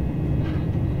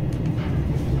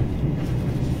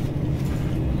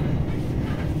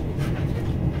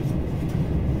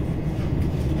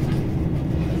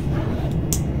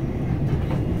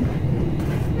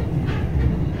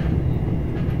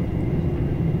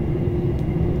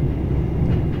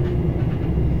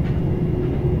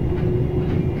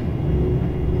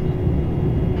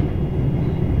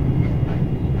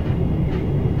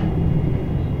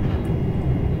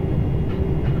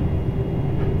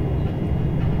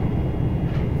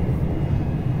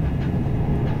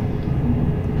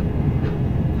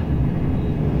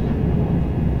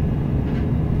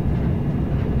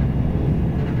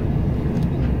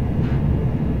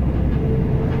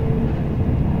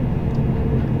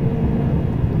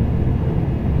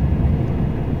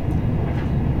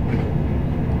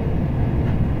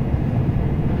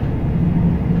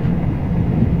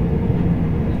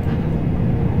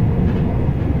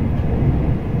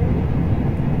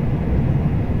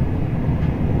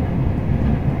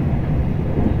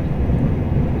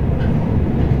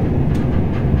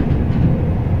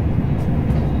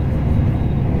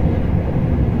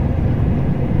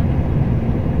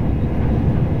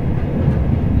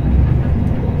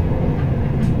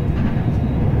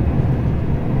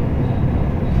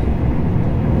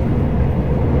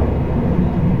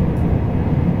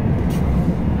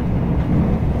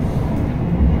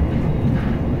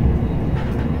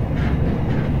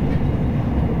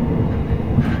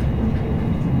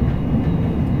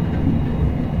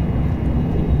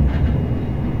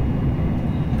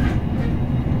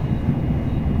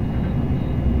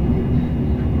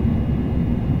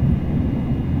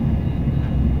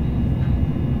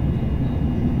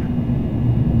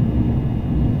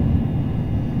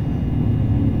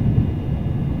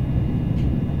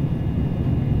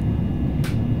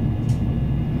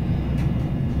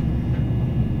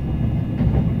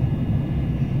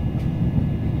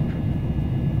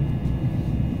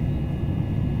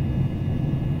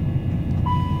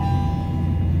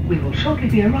 We will shortly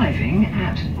be arriving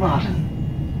at Margate.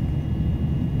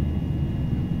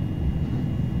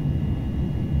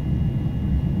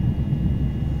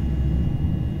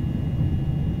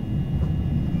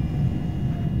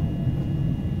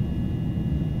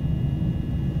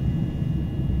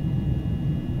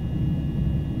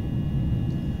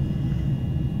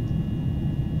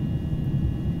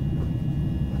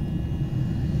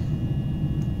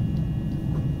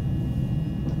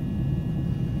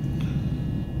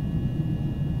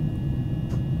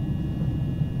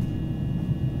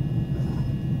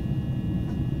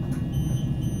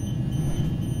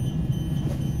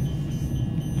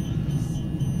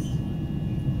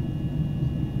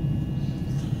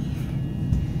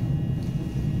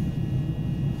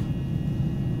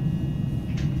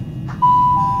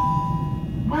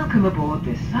 Welcome aboard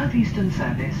this Southeastern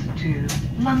service to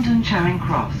London Charing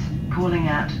Cross, calling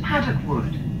at Paddock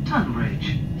Wood,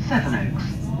 Tunbridge, Sevenoaks,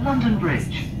 London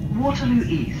Bridge, Waterloo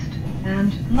East,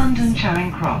 and London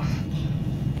Charing Cross.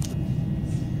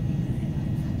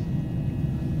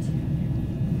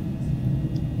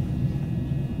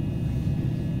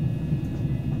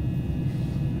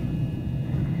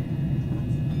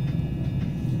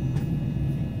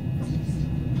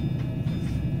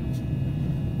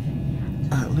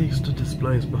 at least the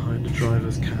displays behind the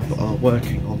driver's cab are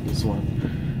working on this one,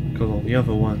 because on the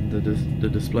other one the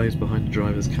displays behind the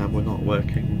driver's cab were not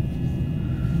working,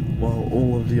 while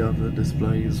all of the other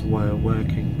displays were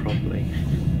working properly.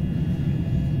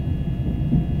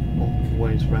 On the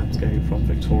way to Ramsgate from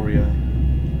Victoria,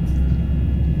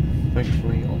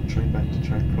 thankfully on the train back to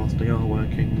Charing Cross they are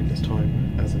working this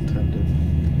time as intended.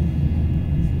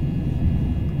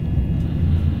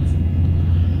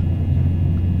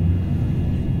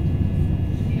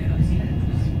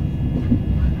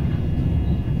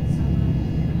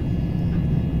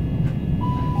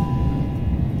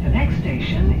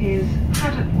 Station is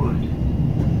Haddockwood.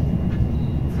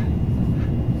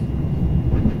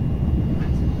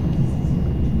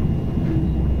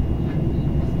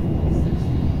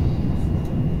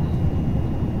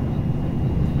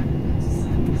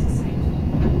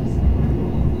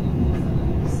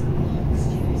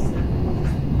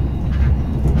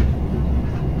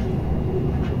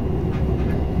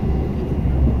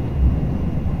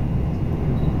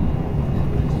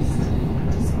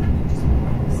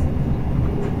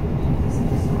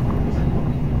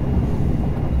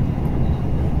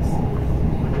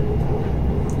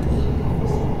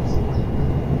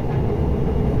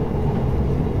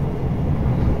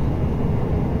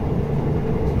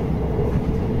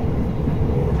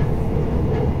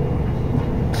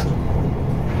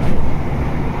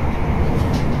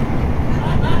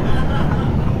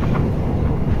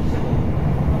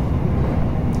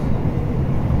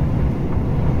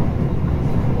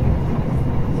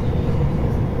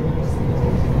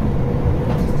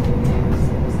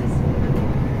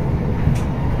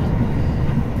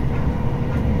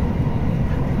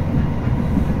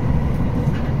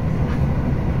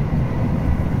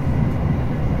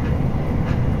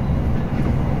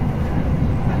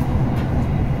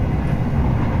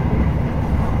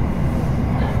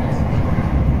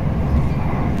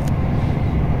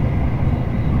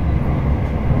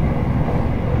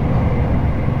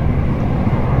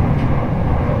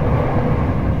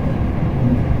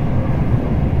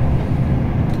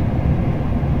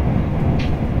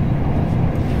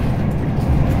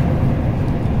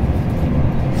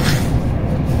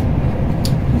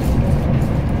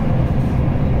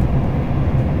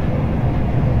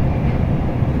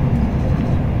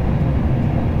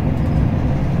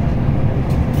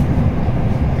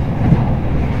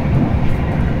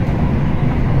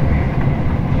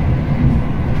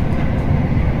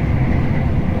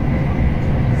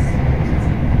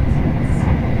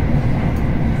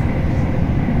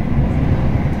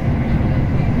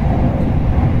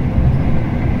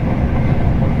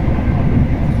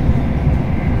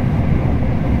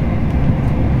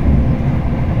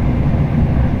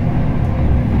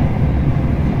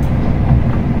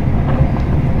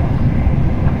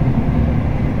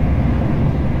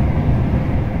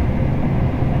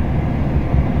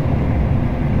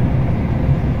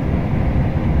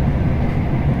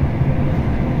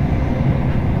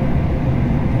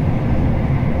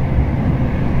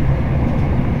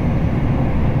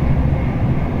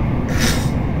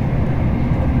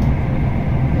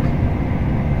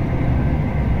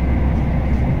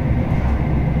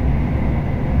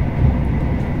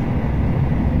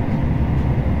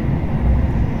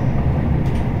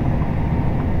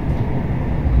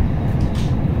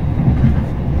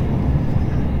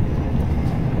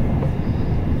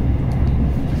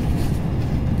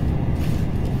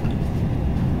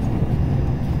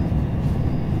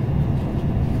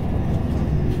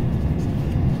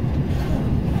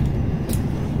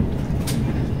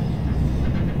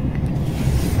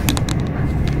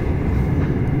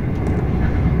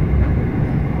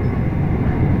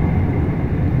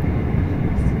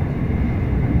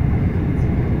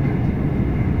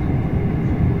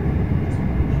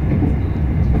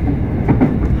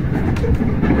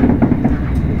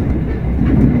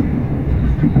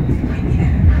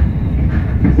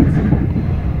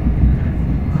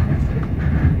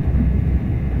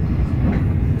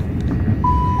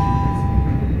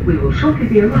 We will shortly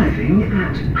be arriving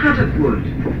at Haddockwood.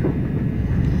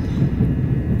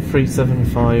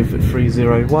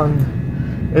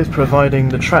 375301 is providing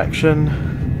the traction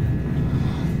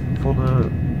for the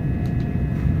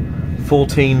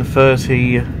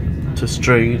 1430 to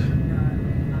Sturry.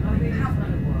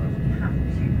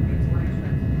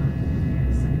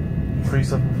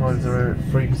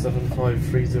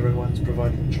 375301 is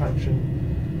providing the traction.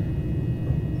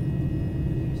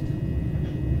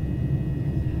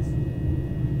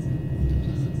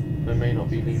 They may not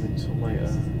be leaving till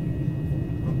later.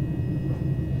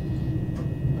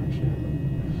 Actually,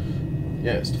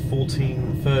 yeah, it's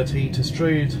 1430 to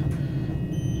Sturry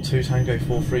to 2 Tango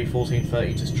 43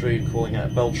 1430 to Strood, calling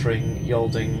at Beltring,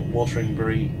 Yalding,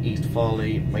 Wateringbury, East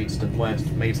Farley, Maidstone West,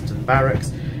 Maidstone Barracks,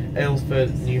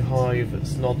 Aylesford, New Hive,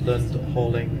 Snodland,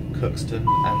 Halling, Cookston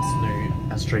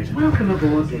and Strood. Welcome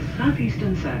aboard this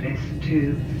Southeastern service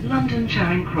to London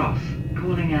Charing Cross,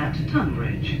 calling at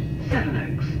Tunbridge,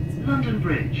 Sevenoaks, London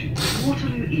Bridge,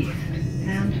 Waterloo East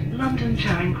and London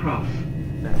Charing Cross.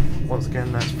 Once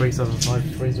again, that's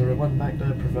 375301 back there,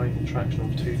 providing traction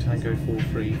of 2 Tango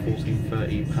 43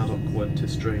 1430 Paddock 1 to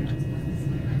Strood.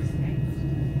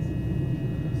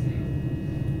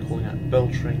 Calling at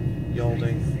Beltring,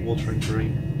 Yalding,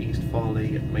 Wateringbury, East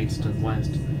Farley, Maidstone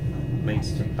West,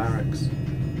 Maidstone Barracks,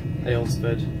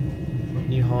 Aylesford,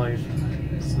 New Hive,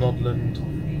 Snodland,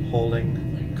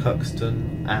 Halling,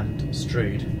 Cuxton and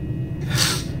Strood.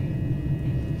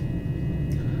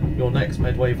 Your next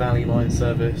Medway Valley Line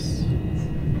service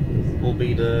will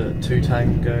be the 2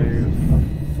 Tango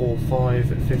 45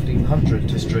 1500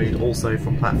 to Strood, also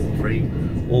from platform 3.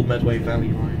 All Medway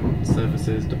Valley Line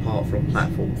services depart from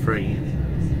platform 3,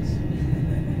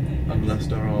 unless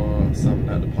there are some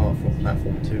that depart from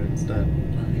platform 2 instead.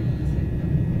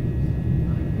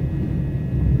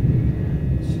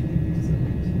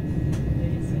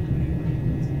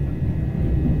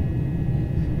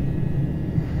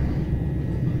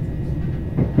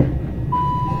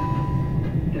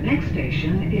 The next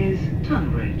station is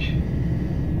Tunbridge.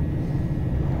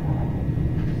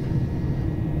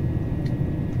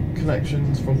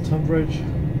 Connections from Tunbridge.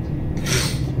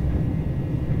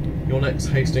 Your next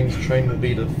Hastings train will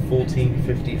be the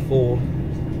 1454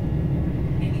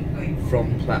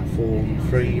 from platform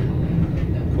 3,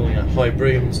 calling at High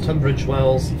Brooms, Tunbridge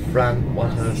Wells, Fran,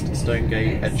 Whitehurst,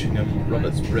 Stonegate, Etchingham,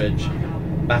 Roberts Bridge,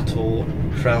 Battle,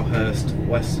 Crowhurst,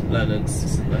 West St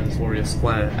Leonard's, Warrior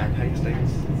Square and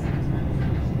Hastings.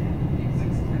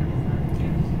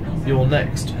 Your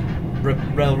next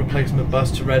rail replacement bus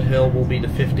to Redhill will be the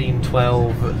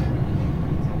 1512,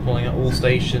 calling at all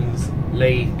stations: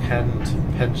 Leigh, Kent,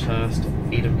 Penshurst,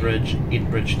 Edenbridge,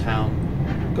 Edenbridge Town,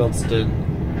 Godstone,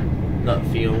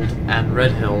 Nutfield and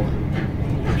Redhill.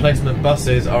 Replacement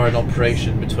buses are in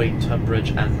operation between Tunbridge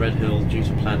and Redhill due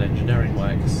to planned engineering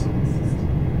works.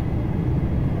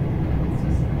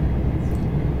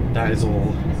 That is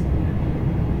all.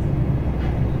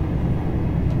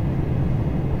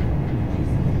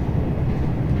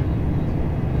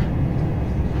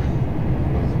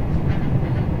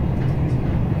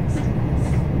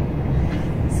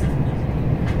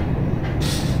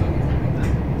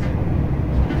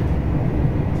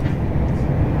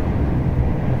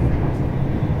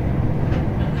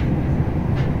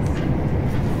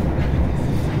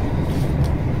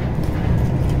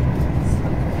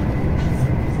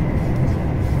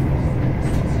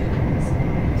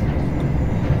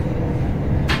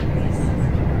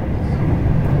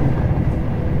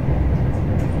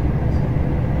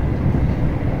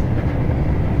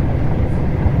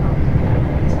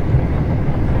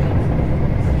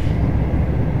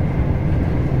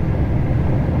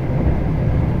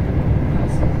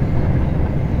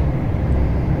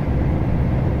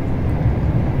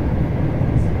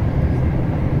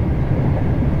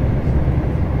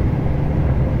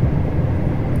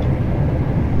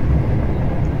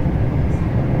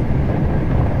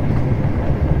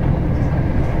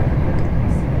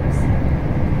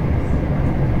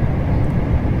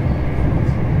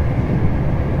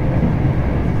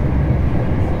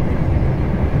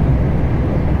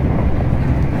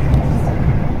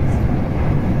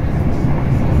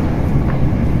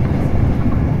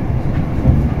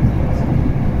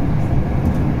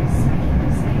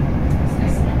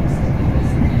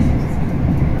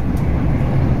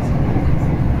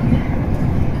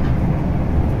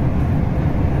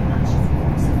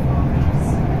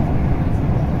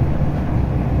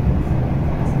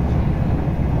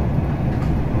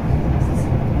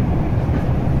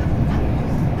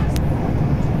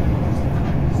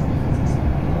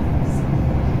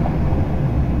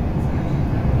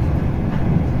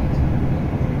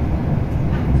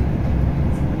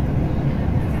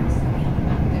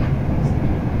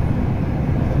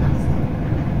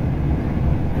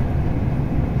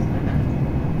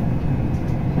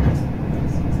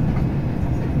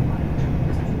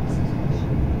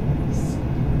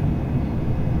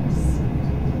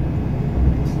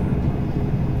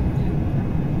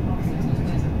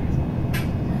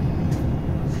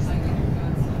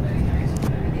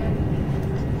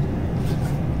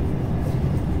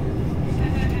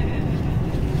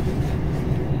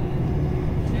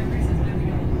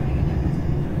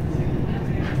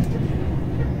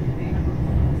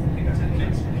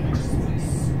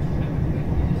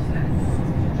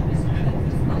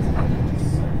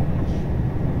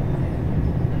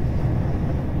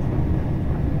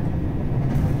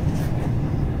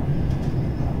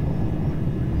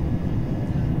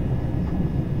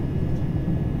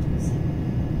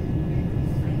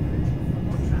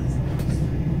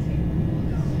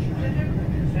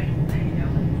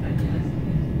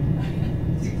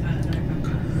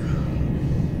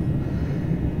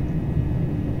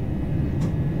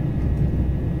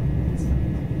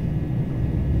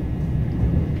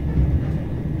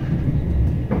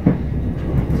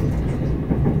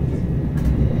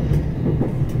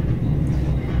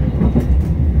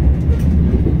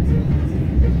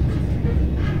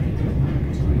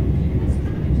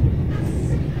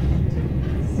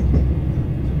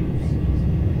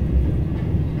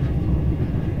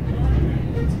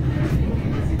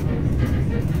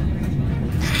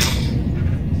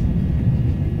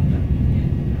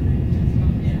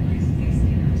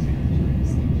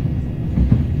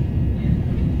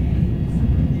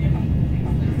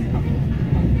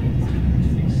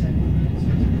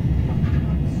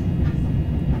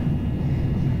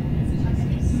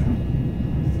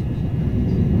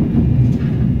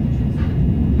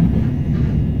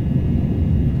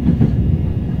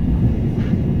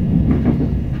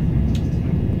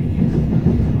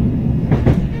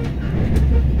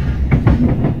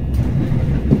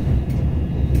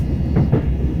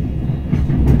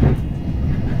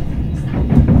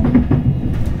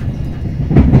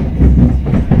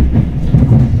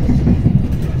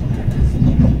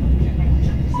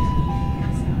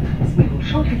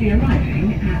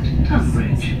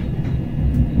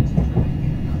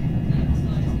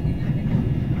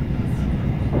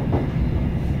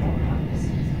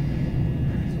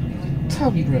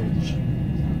 Tunbridge.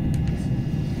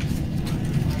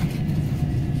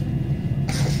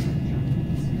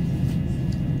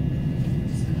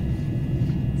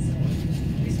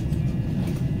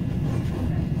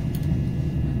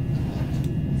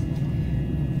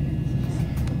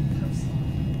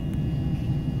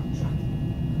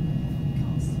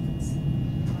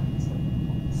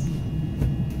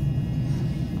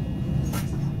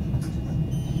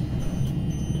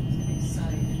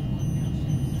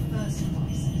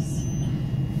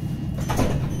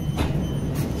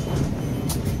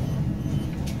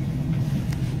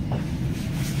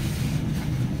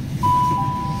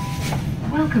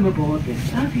 Welcome aboard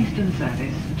this Southeastern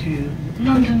service to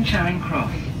London Charing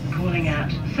Cross, calling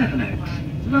at Sevenoaks,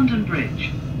 London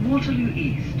Bridge, Waterloo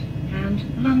East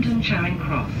and London Charing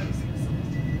Cross.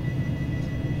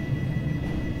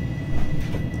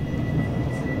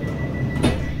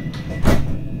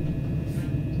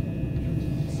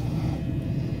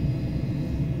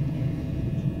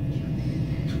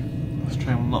 This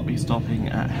train will not be stopping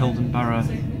at Hilden Borough.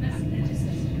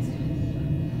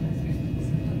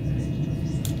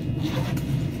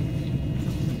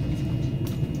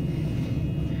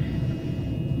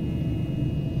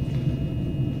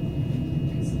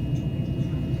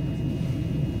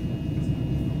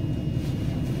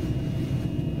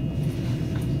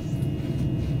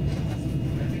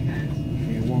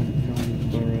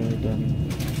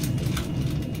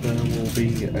 There will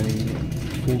be a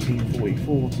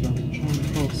 1444 to London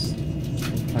Charing Cross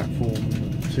on platform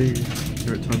 2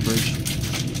 here at Tunbridge.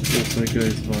 Also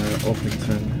goes via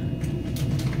Orpington.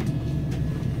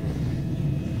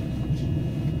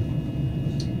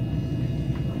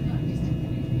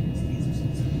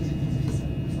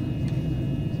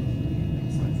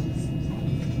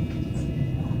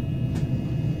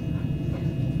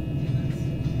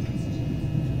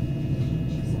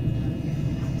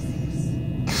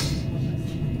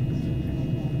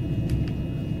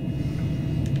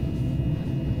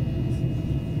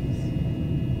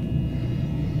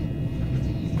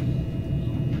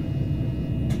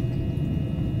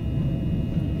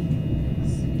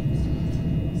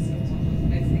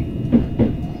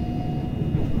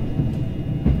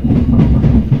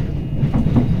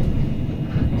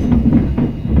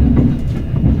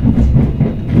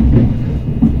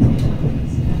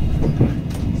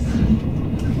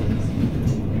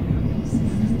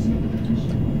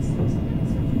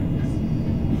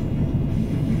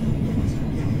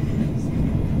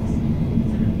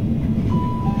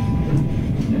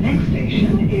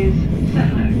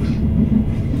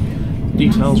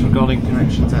 Details regarding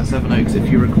connections at Sevenoaks. If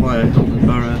you require Hilden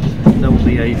Borough, there will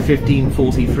be a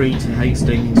 1543 to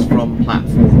Hastings from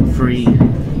platform 3.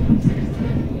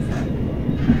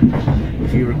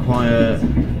 If you require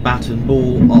Baton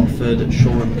Ball, Otford,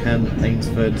 Shoreham, Kent,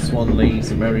 Ainsford, Swanley,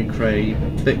 St Mary Cray,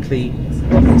 Bickley,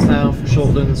 South,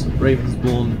 Shortlands,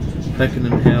 Ravensbourne,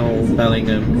 Beckenham Hill,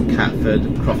 Bellingham, Catford,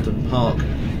 Crofton Park,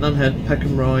 Nunhead,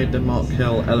 Peckham Rye, Denmark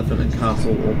Hill, Elephant and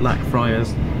Castle or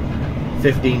Blackfriars.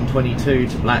 1522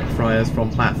 to Blackfriars from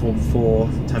platform 4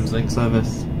 Thameslink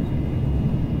service.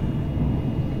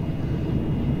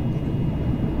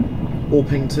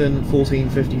 Orpington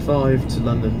 1455 to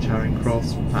London Charing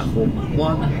Cross platform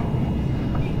 1.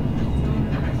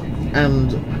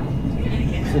 And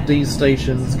for these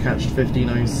stations catch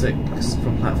 1506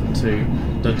 from platform 2.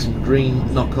 Dunton Green,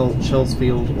 Knockholt,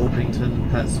 Chelsfield, Orpington,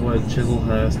 Petswood,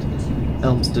 Chislehurst,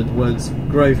 Elmstead Woods,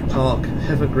 Grove Park,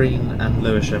 Heather Green and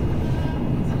Lewisham.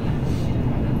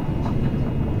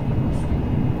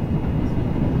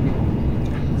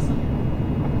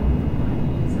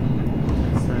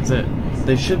 It.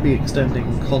 They should be extending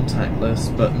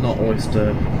contactless but not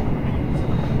Oyster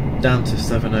down to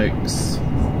Sevenoaks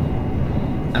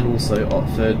and also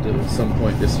Otford at some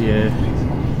point this year.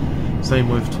 Same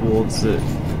with towards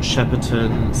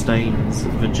Shepperton, Staines,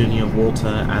 Virginia Water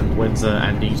and Windsor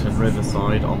and Eton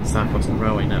Riverside on the South Western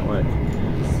Railway network.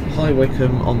 High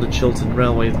Wycombe on the Chiltern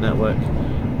Railways network,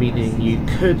 meaning you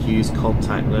could use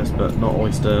contactless but not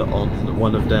Oyster on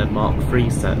one of their Mark III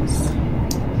sets.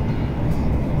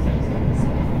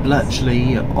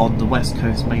 Bletchley on the West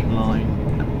Coast Main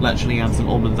Line, Bletchley and St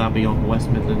Albans Abbey on the West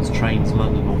Midlands Trains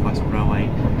London North Western Railway,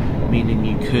 meaning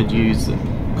you could use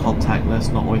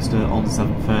contactless, not Oyster, on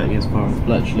 7:30 as far as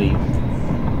Bletchley.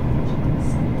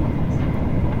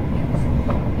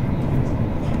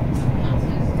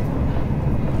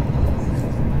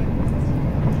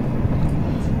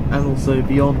 And also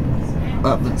beyond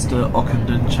Upminster,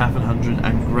 Ockenden, Chatham Hundred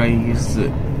and Grays,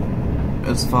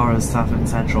 as far as Southend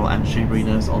Central and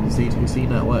Shoeburyness on the C2C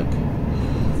network,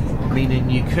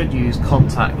 meaning you could use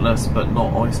contactless but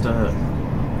not Oyster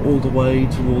all the way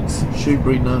towards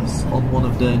Shoeburyness on one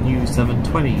of their new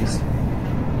 720s.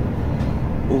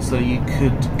 Also, you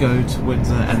could go to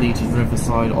Windsor and Eton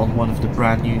Riverside on one of the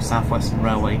brand new Southwestern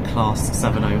Railway Class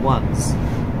 701s.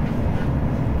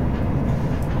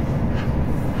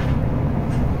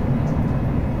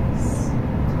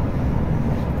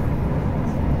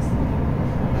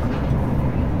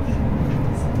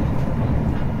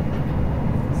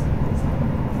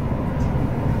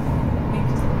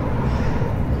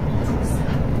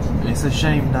 It's a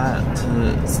shame that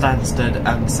Stansted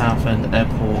and Southend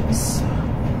airports,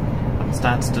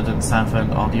 Stansted and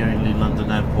Southend are the only London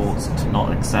airports to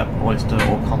not accept Oyster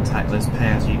or contactless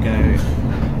pay-as-you-go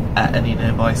at any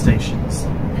nearby stations.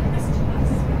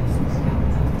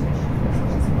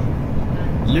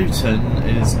 Luton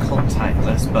is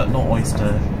contactless but not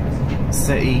Oyster.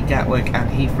 City, Gatwick and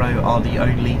Heathrow are the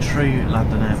only true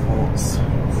London airports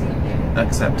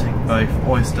accepting both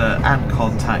Oyster and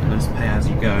contactless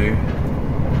pay-as-you-go.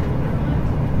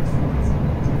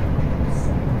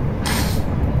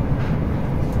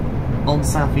 On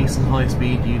Southeastern High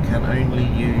Speed you can only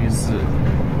use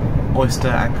Oyster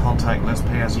and contactless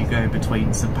pay-as-you-go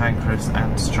between St Pancras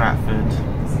and Stratford.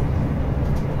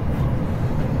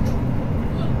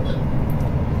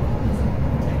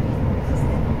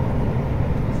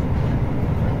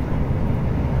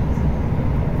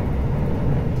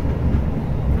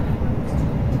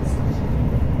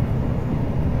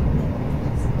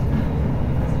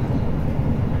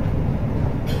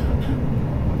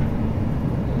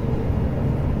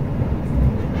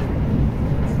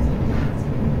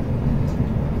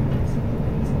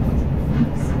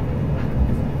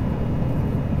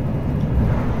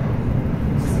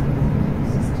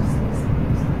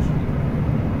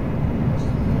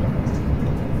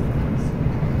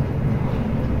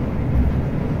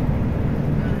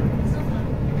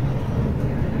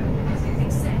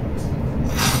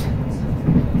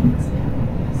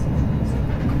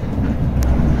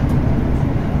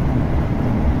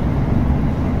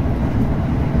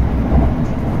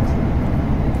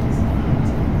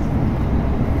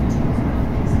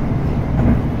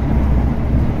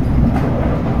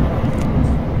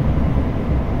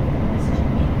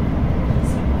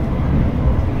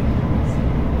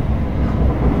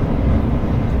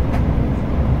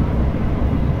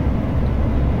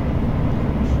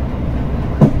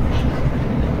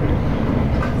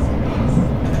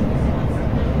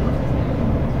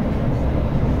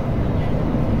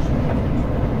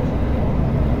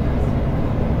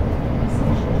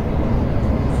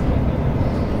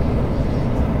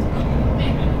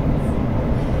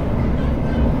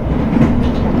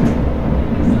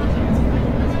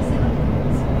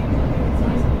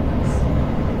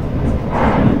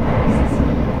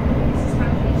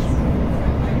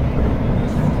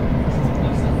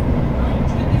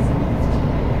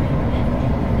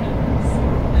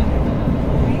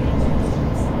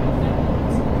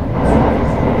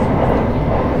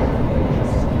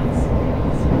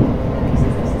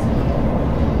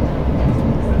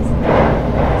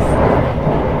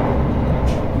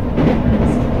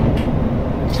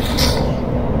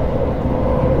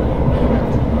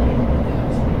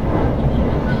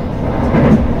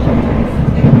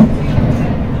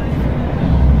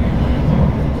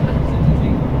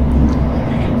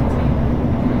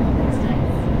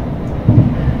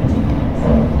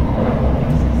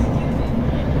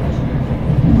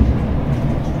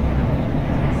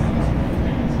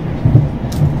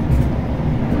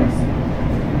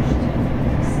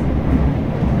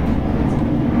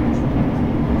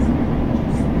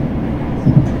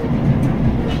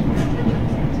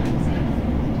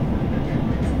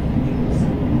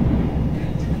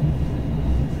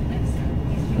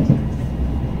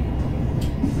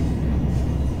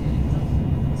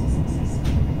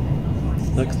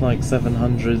 Looks like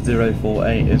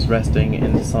 700-048 is resting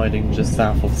in the siding just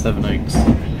south of Sevenoaks.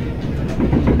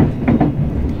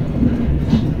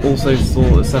 Also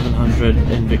saw a 700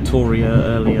 in Victoria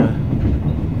earlier.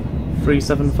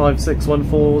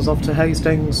 375614 was off to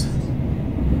Hastings.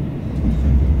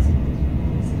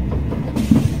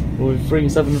 With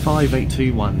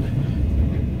 375821.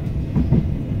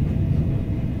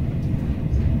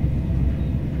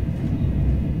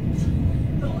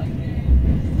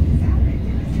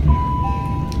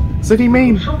 City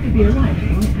mean? Will shortly be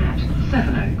arriving at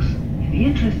Sevenoaks. In the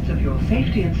interests of your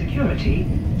safety and security,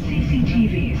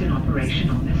 CCTV is in operation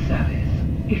on this service.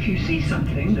 If you see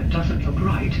something that doesn't look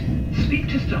right, speak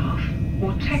to staff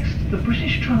or text the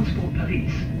British Transport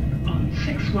Police on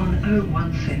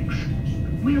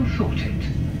 61016. We'll sort it.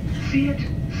 See it,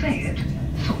 say it,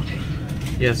 sort it.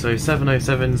 Yeah, so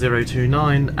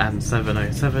 707029 and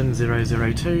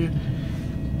 707002.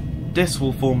 This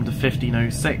will form the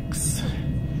 1506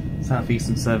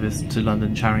 Southeastern service to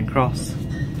London Charing Cross,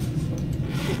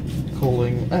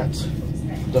 calling at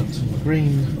Dunton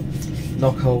Green,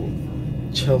 Knockholt,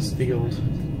 Chelsfield,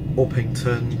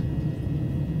 Orpington,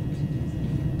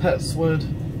 Petswood,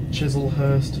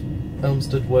 Chislehurst,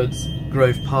 Elmstead Woods,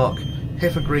 Grove Park,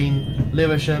 Hiffer Green,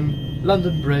 Lewisham,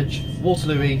 London Bridge,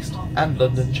 Waterloo East and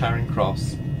London Charing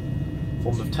Cross.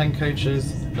 Formed of 10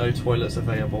 coaches, no toilets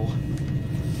available.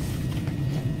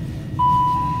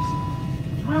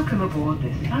 Welcome aboard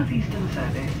this Southeastern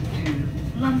service to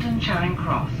London Charing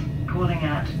Cross, calling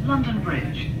at London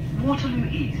Bridge, Waterloo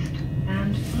East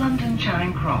and London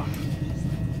Charing Cross.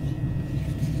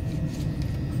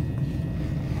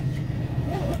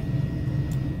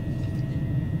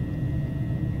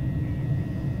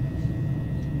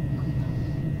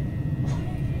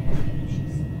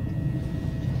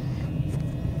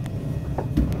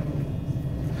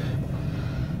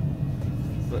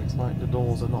 Looks like the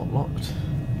doors are not locked.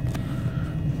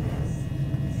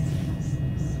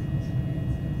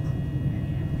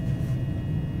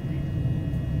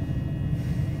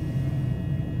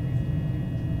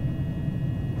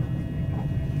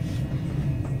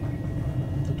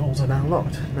 The doors are now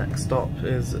locked. Next stop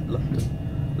is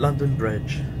London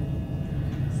Bridge.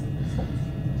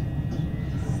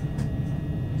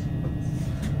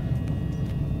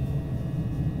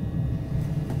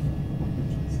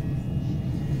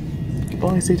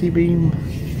 Goodbye, City Beam.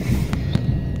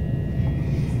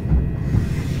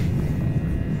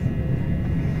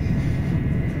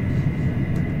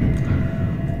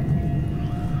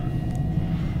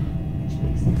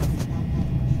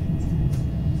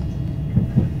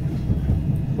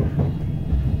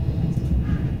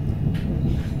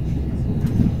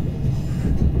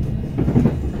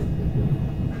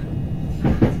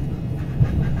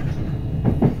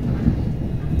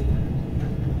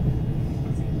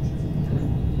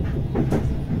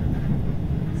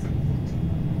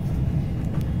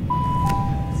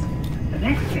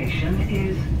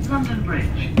 London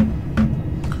Bridge.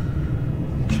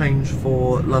 Change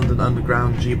for London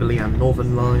Underground, Jubilee and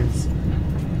Northern lines.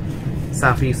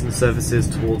 Southeastern services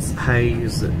towards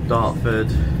Hayes, Dartford,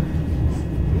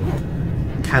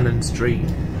 Cannon Street,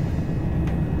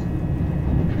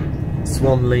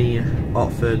 Swanley,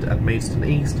 Otford and Maidstone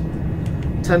East.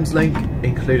 Thameslink,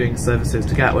 including services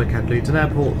to Gatwick and Luton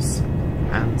airports,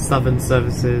 and Southern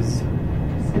services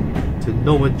to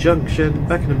Norwood Junction,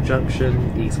 Beckenham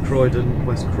Junction, East Croydon,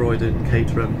 West Croydon,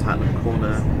 Caterham, Tattenham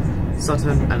Corner,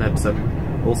 Sutton and Epsom.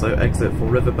 Also exit for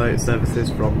riverboat services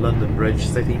from London Bridge,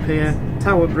 City Pier,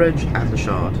 Tower Bridge and the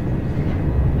Shard.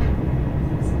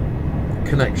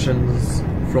 Connections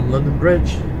from London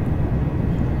Bridge.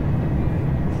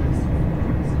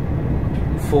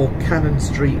 For Cannon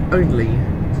Street only,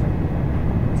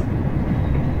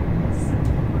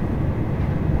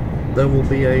 there will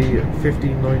be a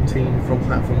 1519 from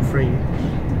platform 3.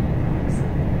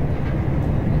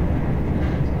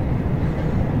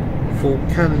 For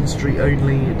Cannon Street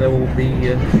only, there will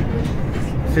be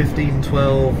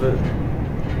 1512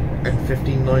 and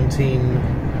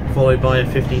 1519, followed by a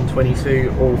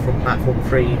 1522, all from platform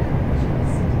 3.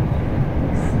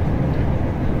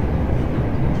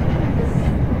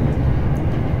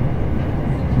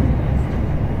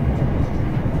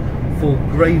 For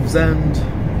Gravesend,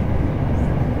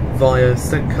 via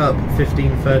Sidcup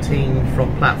 1513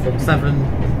 from platform 7.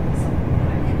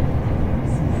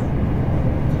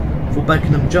 For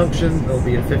Beckenham Junction there will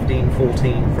be a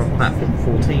 1514 from platform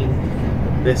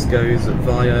 14. This goes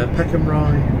via Peckham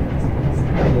Rye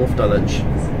and North Dulwich.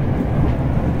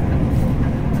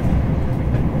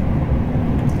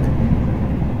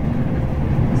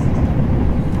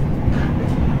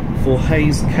 For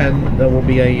Hayes Ken there will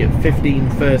be a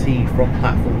 1530 from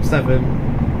platform 7.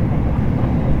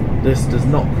 This does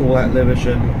not call out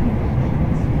Lewisham.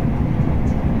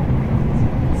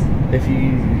 If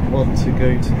you want to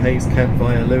go to Hayes Kent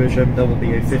via Lewisham, there will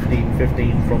be a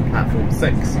 1515 from platform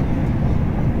 6.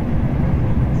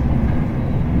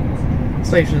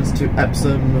 Stations to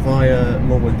Epsom via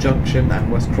Norwood Junction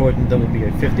and West Croydon, there will be a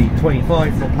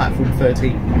 1525 from platform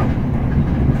 13.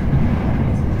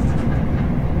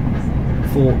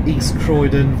 For East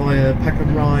Croydon via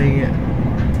Peckham Rye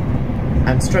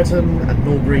and Streatham and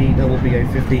Norbury, there will be a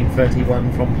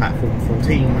 1531 from platform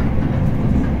 14.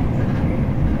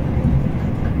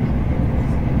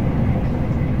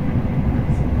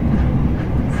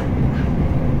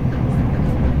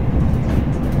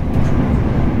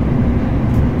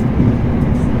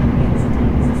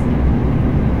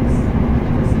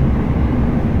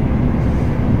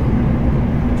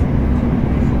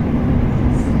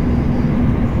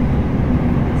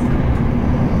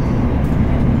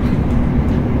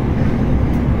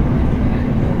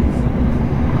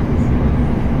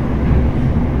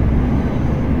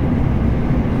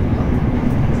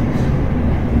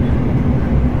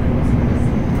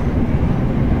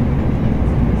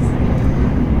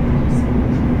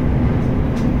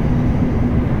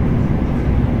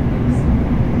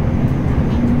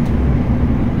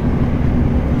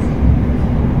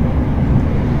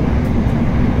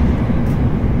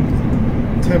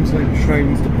 Thameslink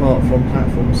trains depart from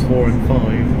platforms 4 and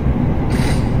 5.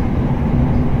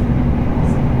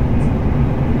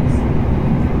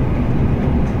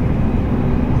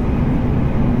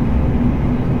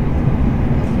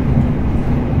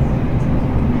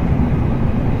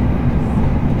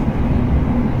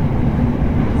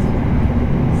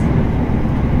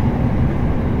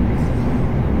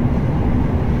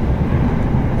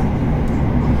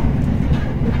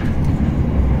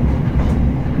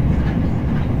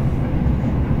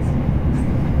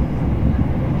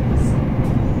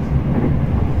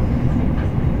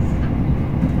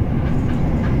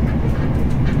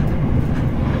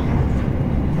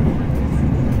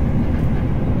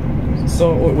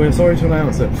 So we're sorry to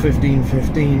announce that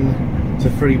 1515 to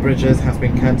Three Bridges has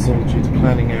been cancelled due to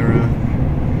planning error.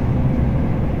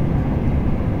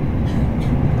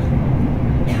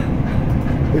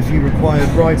 If you require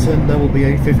Brighton, there will be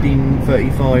a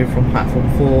 1535 from platform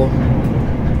 4.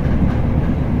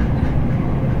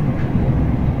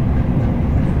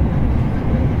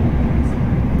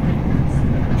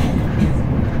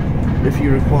 If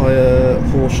you require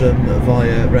Horsham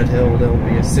via Redhill, there will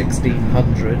be a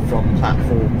 1600 from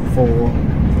platform 4.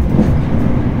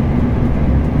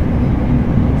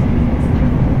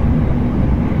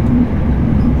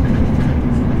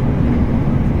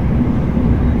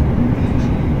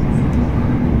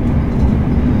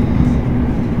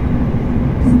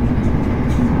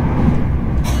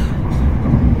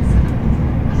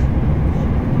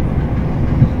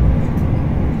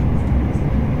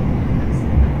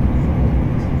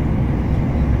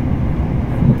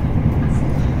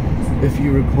 If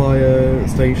you require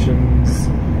stations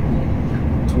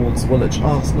towards Woolwich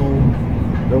Arsenal,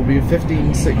 there will be a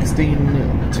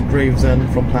 1516 to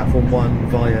Gravesend from platform 1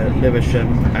 via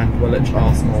Lewisham and Woolwich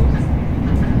Arsenal.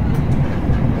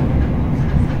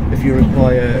 If you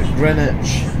require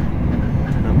Greenwich,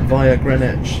 via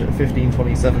Greenwich,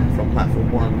 1527 from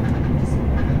platform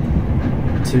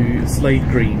 1 to Slade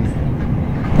Green.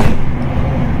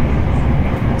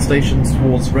 Stations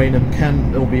towards Rainham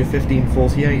Kent, there will be a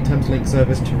 1548 Thameslink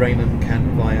service to Rainham Kent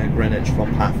via Greenwich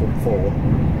from platform 4.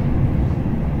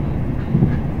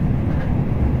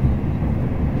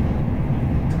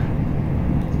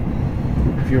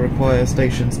 If you require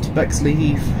stations to Bexley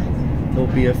Heath, there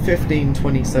will be a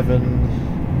 1527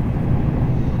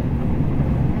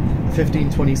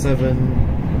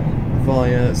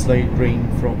 via Slade Green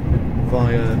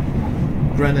via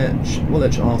Greenwich,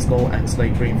 Woolwich Arsenal and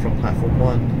Slade Green from platform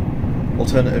 1.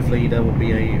 Alternatively, there will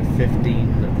be a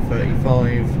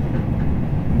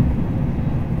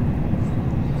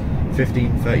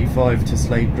 1535 to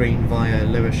Slade Green via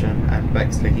Lewisham and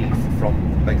Bexley Heath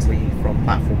from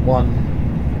platform 1.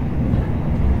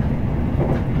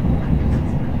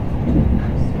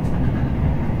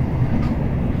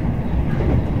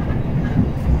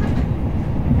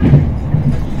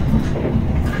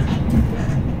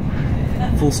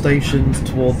 Full stations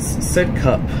towards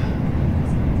Sidcup.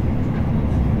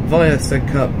 Via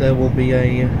Sidcup, there will be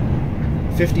a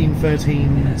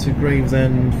 1513 to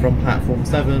Gravesend from platform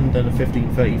 7, then a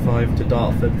 1535 to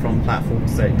Dartford from platform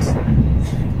 6.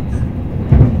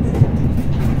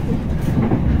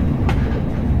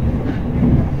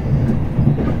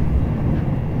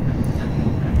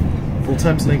 For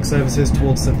Thameslink services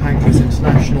towards St Pancras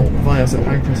International, via St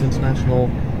Pancras International,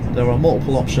 there are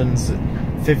multiple options.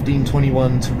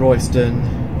 1521 to Royston,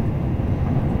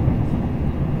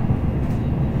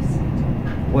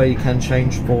 where you can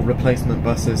change for replacement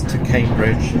buses to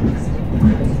Cambridge.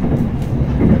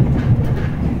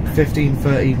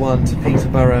 1531 to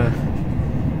Peterborough,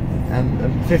 and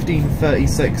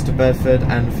 1536 to Bedford,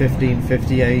 and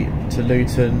 1558 to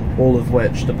Luton, all of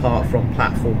which depart from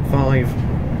platform 5.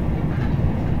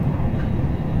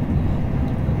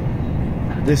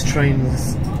 This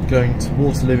train's going to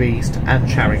Waterloo East and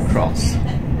Charing Cross.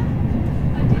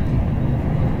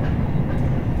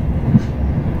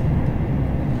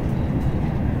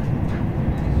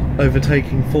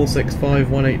 Overtaking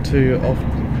 465182 off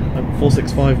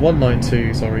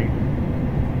 465192, sorry.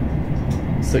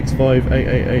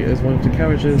 65888 is one of the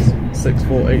carriages,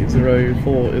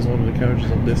 64804 is one of the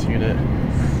carriages on this unit.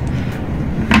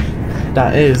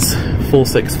 That is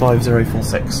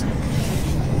 465046.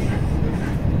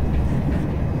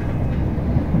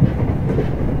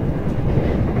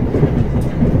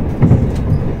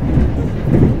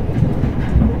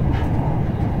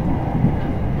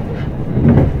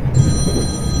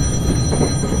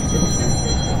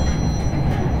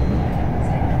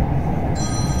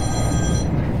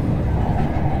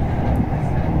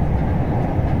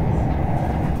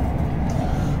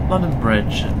 London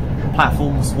Bridge.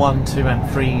 Platforms 1, 2 and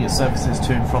 3 services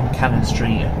to and from Cannon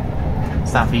Street,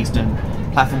 Southeastern.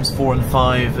 Platforms 4 and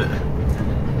 5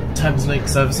 Thameslink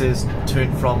services to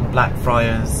and from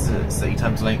Blackfriars, City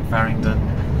Thameslink, Farringdon,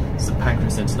 St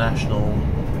Pancras International,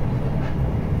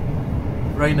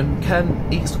 Rainham,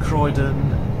 Kent, East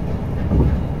Croydon,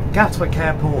 Gatwick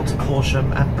Airport,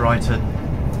 Horsham and Brighton.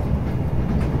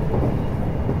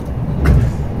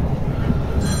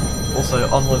 Also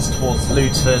onwards towards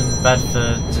Luton,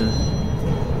 Bedford,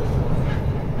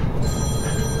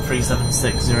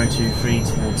 376023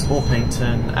 towards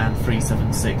Orpington and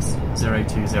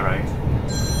 376020.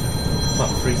 But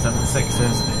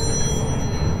 376s.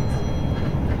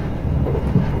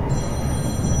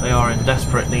 They are in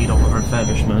desperate need of a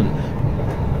refurbishment.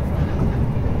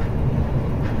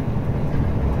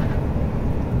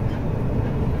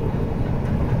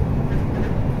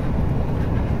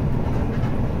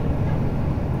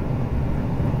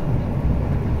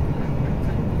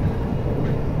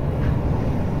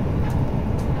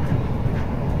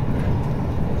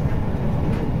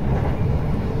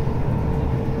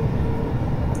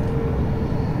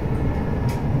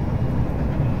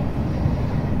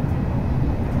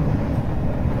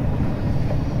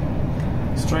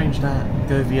 Strange that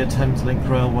go via Thameslink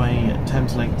Railway,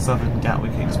 Thameslink Southern,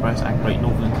 Gatwick Express and Great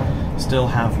Northern still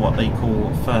have what they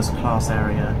call first class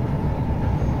area.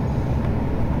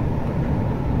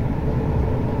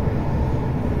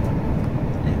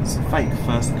 It's fake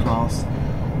first class.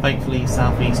 Thankfully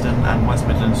Southeastern and West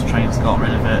Midlands trains got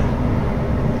rid of it.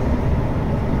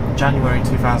 January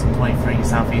 2023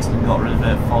 Southeastern got rid of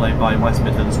it, followed by West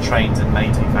Midlands trains in May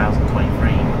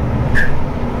 2023.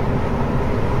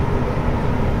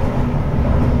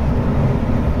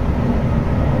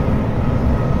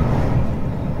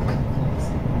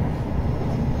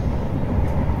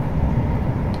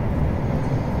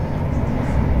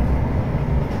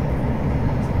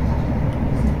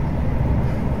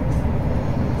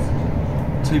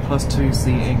 Two plus two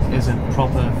seating isn't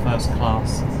proper first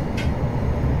class.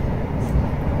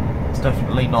 It's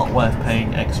definitely not worth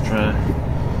paying extra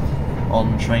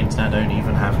on trains that don't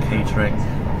even have catering.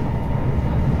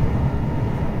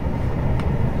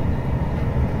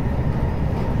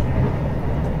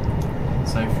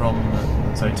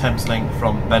 So Thameslink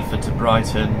from Bedford to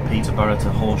Brighton, Peterborough to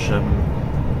Horsham,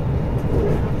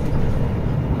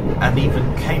 and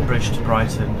even Cambridge to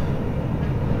Brighton.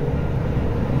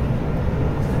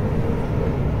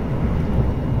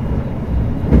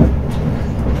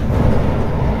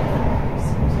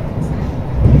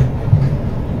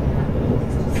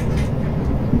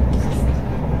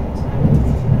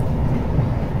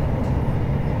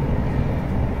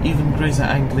 Even Greater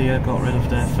Anglia got rid of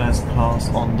their first class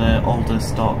on their older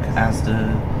stock as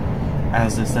soon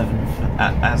as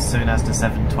the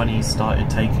 720s started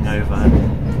taking over.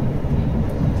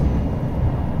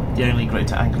 The only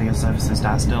Greater Anglia services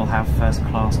that still have first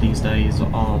class these days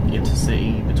are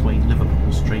intercity between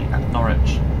Liverpool Street and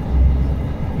Norwich.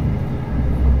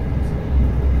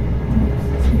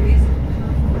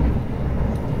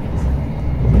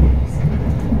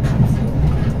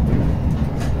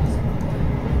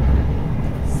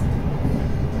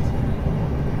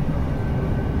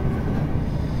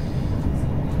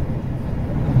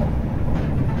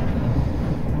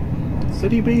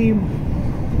 City Beam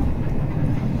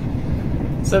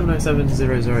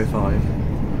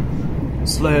 707005,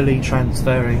 slowly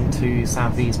transferring to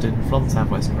Southeastern from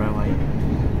Southwestern Railway.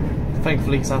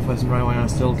 Thankfully Southwestern Railway are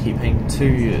still keeping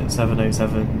two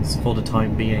 707s for the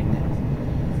time being.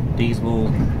 These will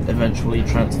eventually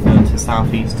transfer to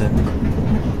Southeastern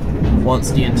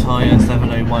once the entire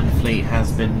 701 fleet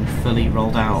has been fully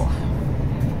rolled out.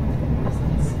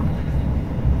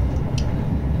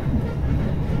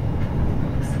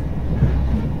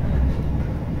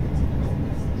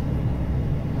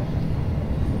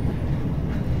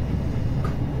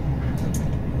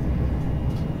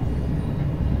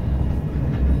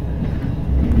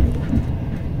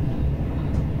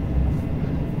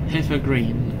 Hither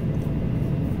Green.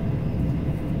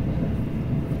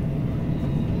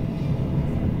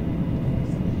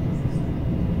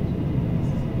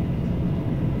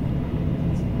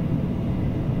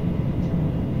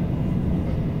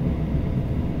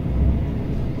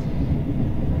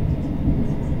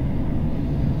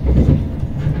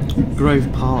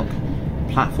 Grove Park,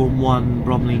 Platform 1,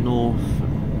 Bromley North,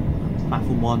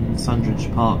 Platform 1,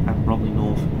 Sundridge Park and Bromley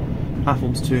North.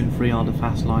 Platforms 2 and 3 are the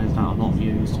fast lines that are not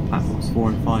used. Platforms 4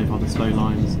 and 5 are the slow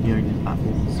lines, the only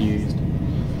platforms used.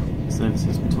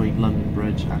 Services between London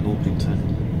Bridge and Orpington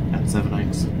and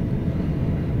Sevenoaks.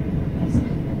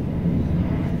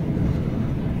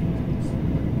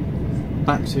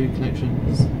 Back to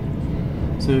connections.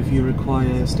 So if you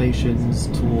require stations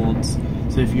towards,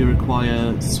 so if you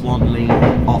require Swanley,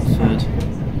 Otford,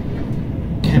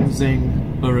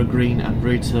 Kensing, Borough Green and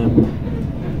Rootham,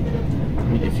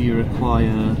 if you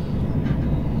require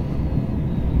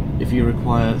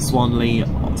Swanley,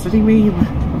 City Mean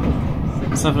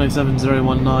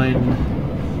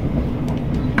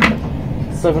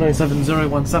 707019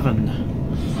 707017.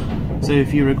 So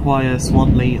if you require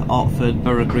Swanley, Otford,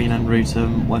 Borough Green and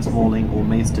Rootham, West Malling or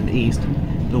Maidstone East,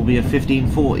 there will be a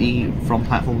 1540 from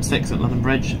platform 6 at London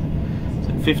Bridge.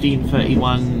 So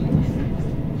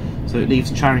 1531, so it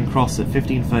leaves Charing Cross at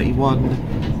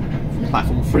 1531,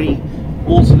 platform 3,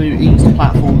 Waterloo East,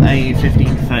 platform A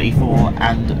 1534,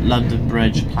 and London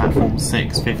Bridge, platform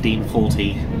 6,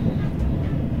 1540.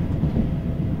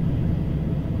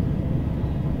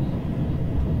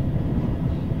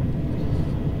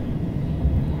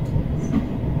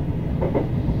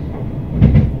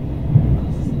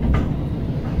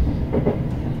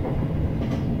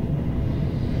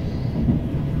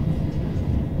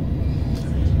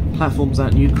 Platforms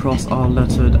at New Cross are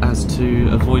lettered as to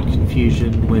avoid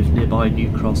confusion with nearby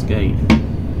New Cross Gate,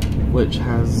 which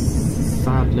has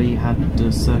sadly had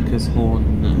the circus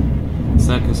horn.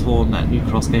 Circus horn at New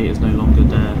Cross Gate is no longer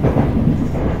there.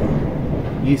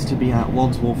 Used to be at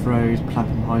Wandsworth Road,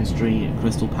 Clapham High Street,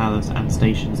 Crystal Palace, and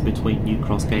stations between New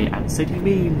Cross Gate and City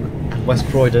Mean. West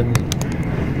Croydon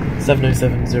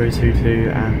 707022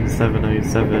 and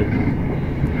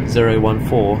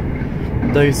 707014.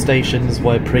 Those stations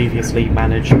were previously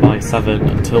managed by Southern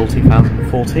until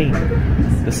 2014.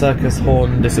 The circus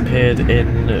horn disappeared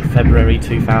in February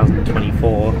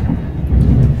 2024.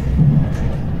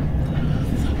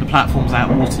 The platforms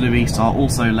at Waterloo East are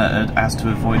also lettered as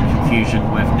to avoid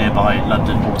confusion with nearby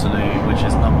London Waterloo, which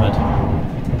is numbered.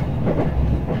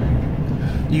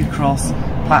 New Cross,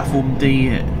 platform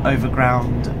D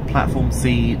overground, platform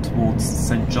C towards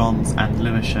St John's and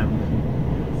Lewisham.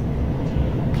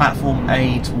 Platform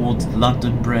A towards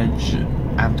London Bridge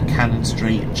and Cannon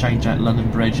Street, change at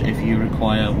London Bridge if you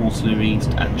require Waterloo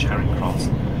East and Charing Cross.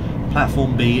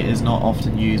 Platform B is not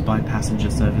often used by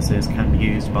passenger services, can be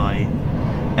used by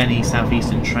any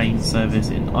Southeastern train service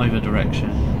in either direction.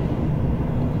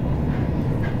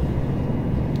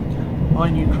 Bye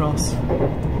New Cross.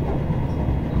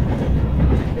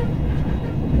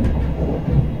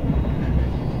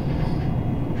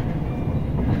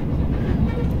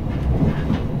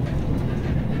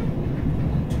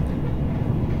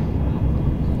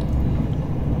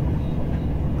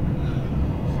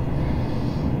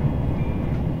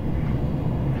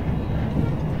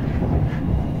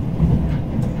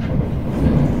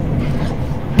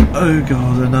 Oh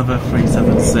god, another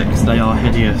 376, they are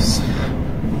hideous.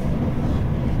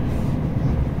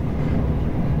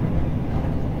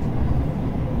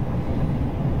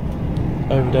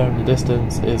 Over there in the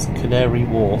distance is Canary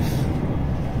Wharf.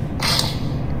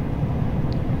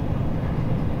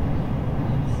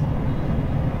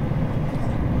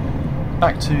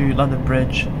 Back to London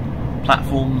Bridge,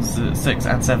 platforms 6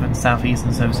 and 7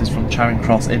 Southeastern services from Charing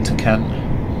Cross into Kent.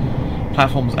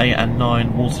 Platforms 8 and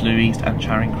 9, Waterloo East and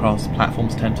Charing Cross,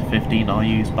 platforms 10 to 15 are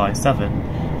used by 7.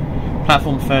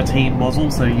 Platform 13 was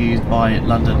also used by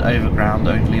London Overground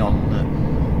only on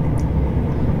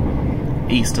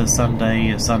Easter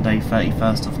Sunday, Sunday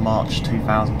 31st of March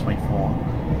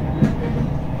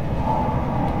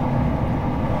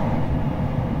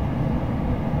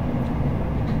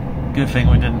 2024. Good thing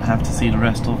we didn't have to see the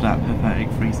rest of that pathetic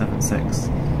 376.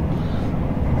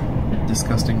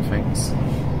 Disgusting things.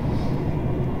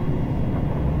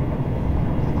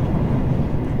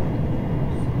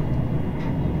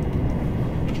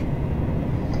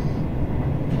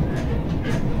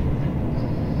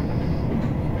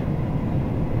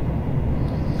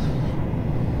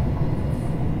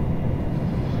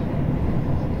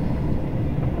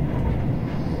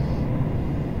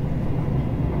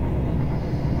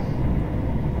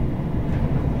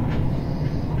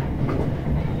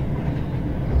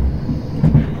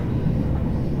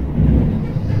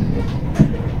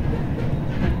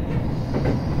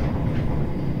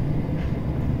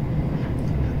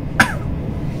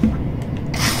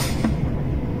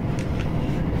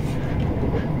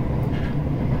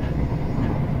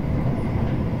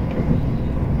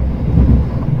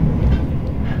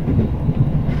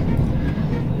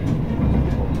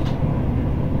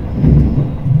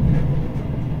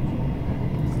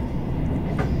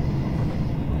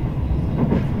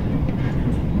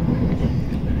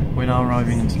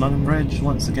 Arriving into London Bridge,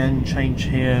 once again change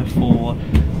here for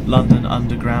London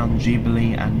Underground,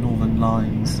 Jubilee and Northern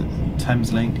Lines,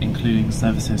 Thameslink including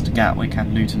services to Gatwick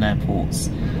and Luton airports.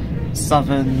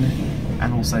 Southern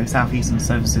and also Southeastern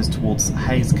services towards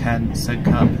Hayes, Kent,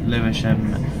 Sidcup,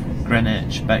 Lewisham,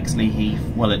 Greenwich, Bexley Heath,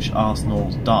 Woolwich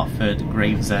Arsenal, Dartford,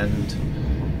 Gravesend,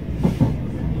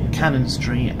 Cannon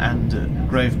Street and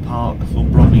Grove Park for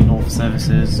Bromley North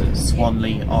services,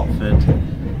 Swanley, Otford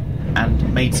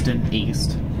and Maidstone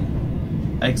East.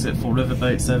 Exit for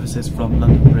riverboat services from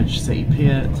London Bridge, City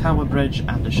Pier, Tower Bridge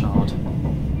and Ashard.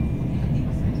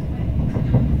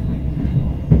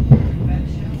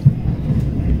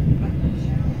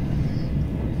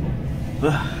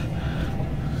 Ugh.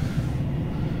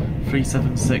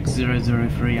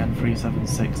 376003 and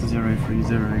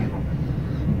 376030.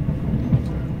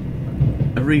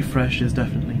 A refresh is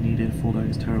definitely needed for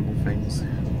those terrible things.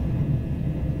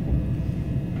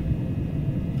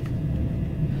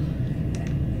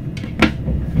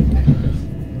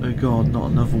 Oh god,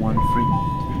 not another one.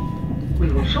 We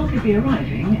will shortly be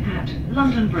arriving at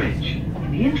London Bridge.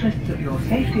 In the interests of your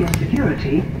safety and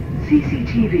security,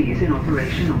 CCTV is in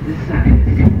operation on this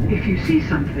service. If you see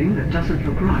something that doesn't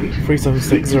look right,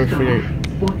 376038,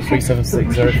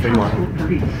 376031.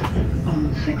 Police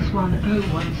on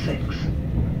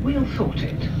 61016. We'll sort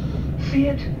it. See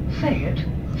it, say it,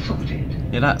 sort it.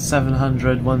 Yeah, that's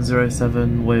 700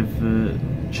 107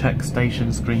 with check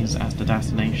station screens as the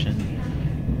destination.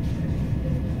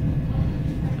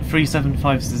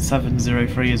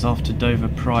 375703 is off to Dover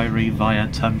Priory via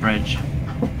Tunbridge.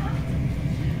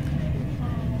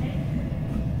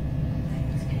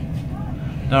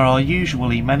 There are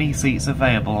usually many seats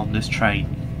available on this train.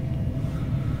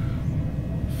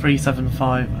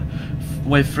 375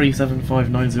 with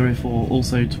 375904,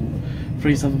 also to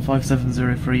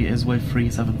 375703 is with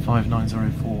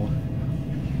 375904.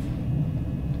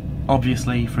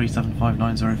 Obviously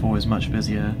 375904 is much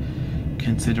busier,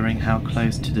 considering how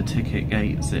close to the ticket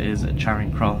gates it is at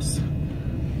Charing Cross.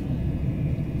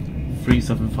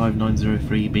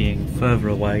 375903 being further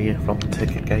away from the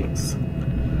ticket gates.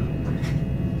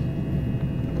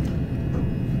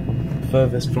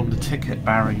 Furthest from the ticket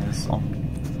barriers on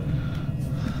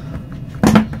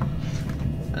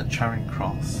at Charing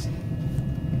Cross.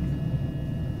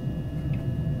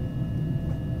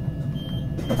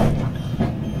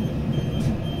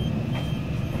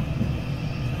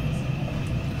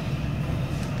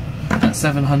 At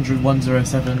 700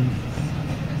 107.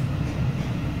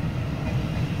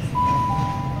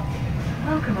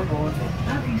 Welcome aboard the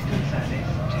Southeastern service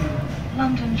to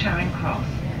London Charing Cross,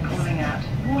 calling at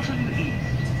Waterloo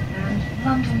East and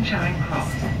London Charing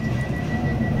Cross.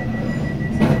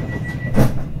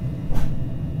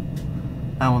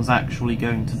 That one's actually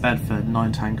going to Bedford,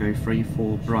 9 Tango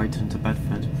 34 Brighton to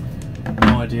Bedford.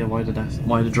 No idea why the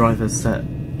driver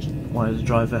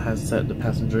has set the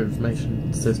passenger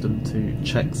information system to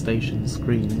check station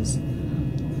screens.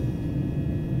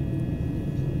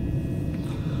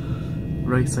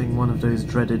 Racing one of those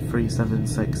dreaded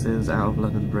 376s out of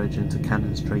London Bridge into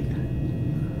Cannon Street.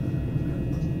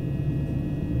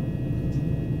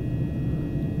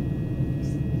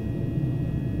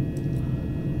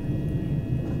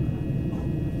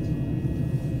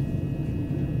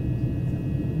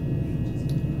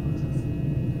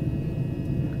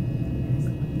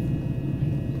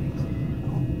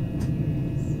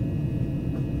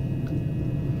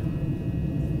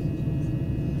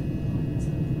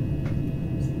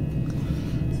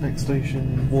 Next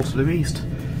station, Waterloo East.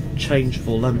 Change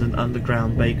for London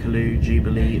Underground, Bakerloo,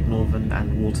 Jubilee, Northern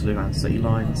and Waterloo and City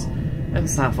lines. And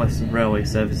Southwestern Railway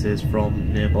services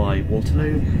from nearby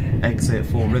Waterloo. Exit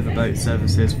for riverboat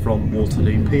services from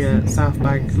Waterloo Pier, South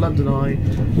Bank, London Eye,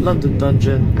 London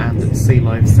Dungeon and Sea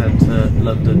Life Centre,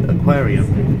 London Aquarium.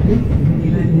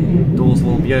 Doors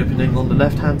will be opening on the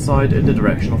left hand side in the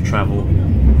direction of travel.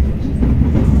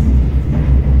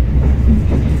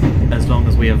 As long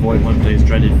as we avoid one of those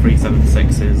dreaded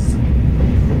 376s.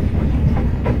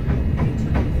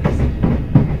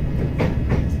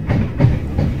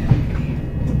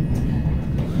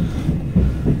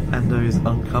 And those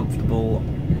uncomfortable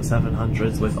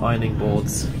 700s with ironing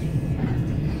boards.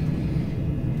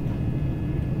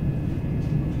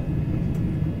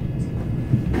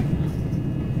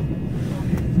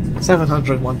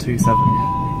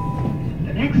 $700-127.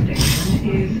 The next station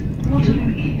is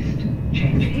Waterloo East.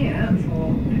 Change here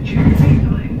for the Jubilee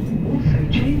line. Also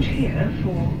change here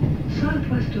for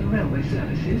Southwestern Railway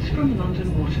services from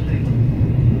London Waterloo.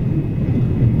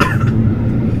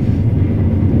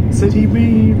 City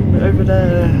beam over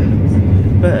there.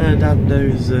 Better than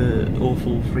those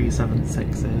awful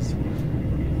 376s.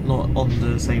 Not on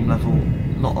the same level.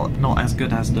 Not as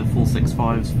good as the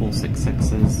 465s,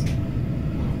 466s.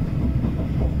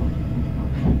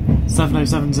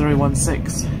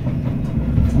 707016.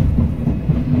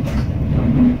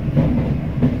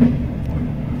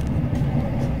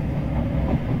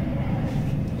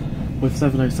 With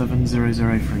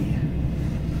 707003.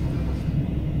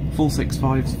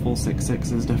 465s,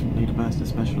 466s definitely the best,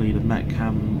 especially the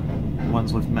Metcam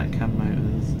ones with Metcam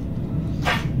motors.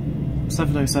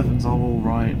 707s are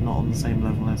alright, not on the same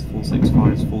level as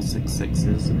 465s,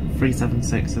 466s.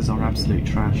 376s are absolute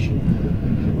trash.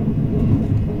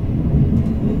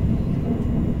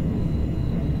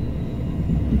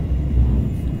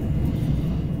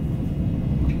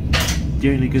 The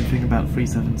only good thing about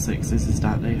 376s is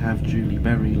that they have Julie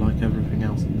Berry like everything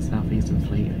else in the Southeastern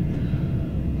fleet.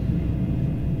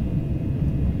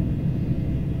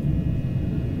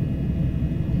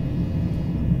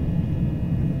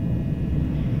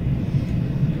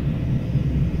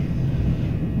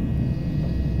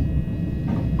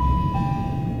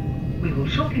 We will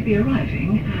shortly be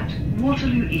arriving at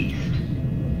Waterloo East.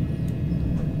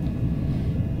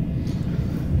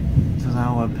 This is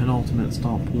our penultimate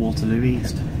stop, Waterloo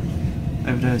East.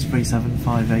 Over there is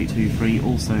 375823,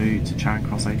 also to Charing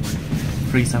Cross only.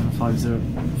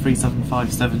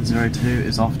 375702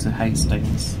 is off to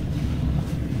Hastings.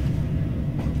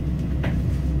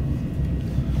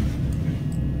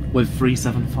 With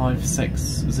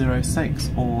 375606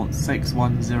 or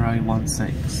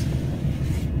 61016.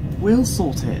 We'll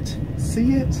sort it.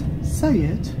 See it, say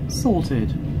it,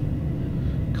 sorted.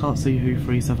 Can't see who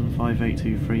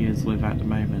 375823 is with at the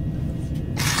moment.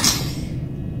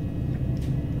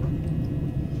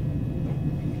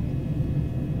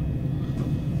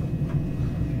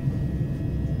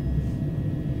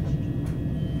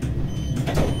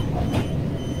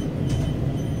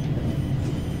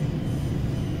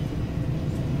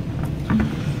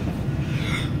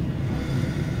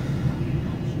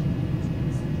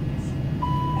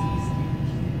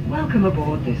 Welcome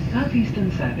aboard this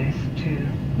Southeastern service to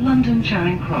London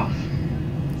Charing Cross.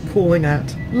 Calling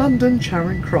at London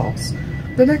Charing Cross.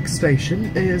 The next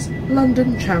station is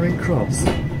London Charing Cross.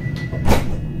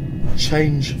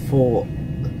 Change for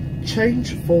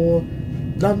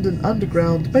London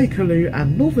Underground, Bakerloo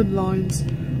and Northern lines.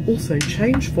 Also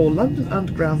change for London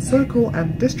Underground Circle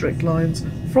and District lines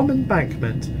from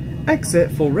Embankment.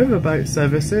 Exit for riverboat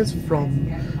services from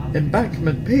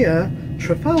Embankment Pier,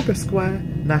 Trafalgar Square,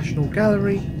 National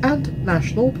Gallery and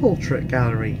National Portrait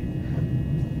Gallery.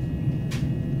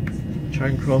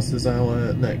 Charing Cross is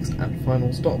our next and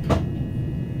final stop.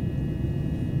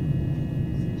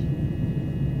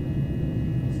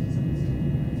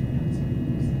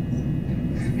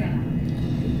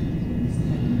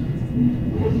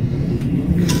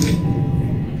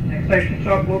 Next station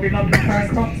stop will be London Charing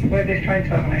Cross, where this train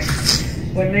terminates.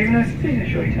 When leaving us, please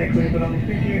ensure you take all your belongings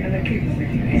with you and then keep them with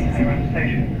you the entire around the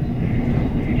station.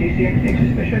 If you do see anything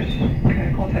suspicious,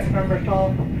 contact a member of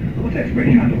staff or text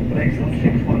British Transport for exit on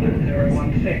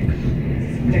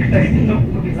 61016. The next station stop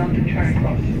will be London Charing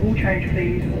Cross. All change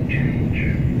please, all change.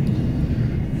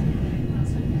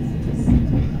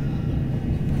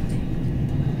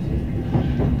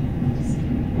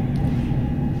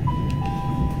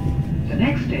 The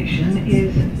next station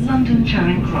is London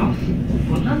Charing Cross.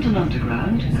 For London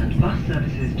Underground and bus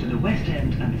services to the West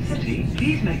End and the City,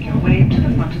 please make your way to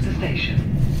the front of the station.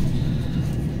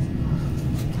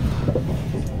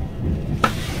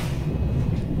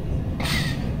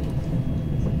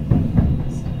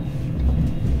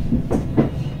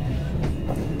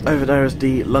 Over there is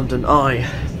the London Eye.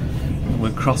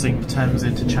 We're crossing the Thames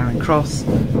into Charing Cross.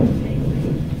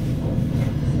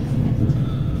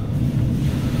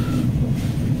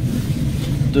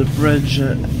 The bridge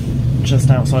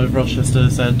just outside of Rochester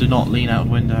said do not lean out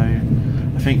window.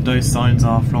 I think those signs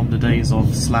are from the days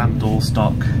of slam door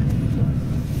stock.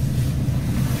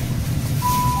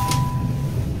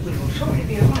 We will shortly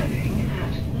be arriving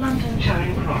at London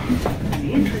Charing Cross. In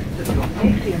the interests of your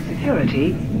safety and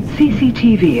security,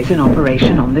 CCTV is in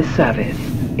operation on this service.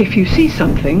 If you see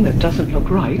something that doesn't look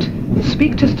right,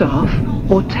 speak to staff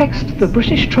or text the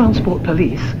British Transport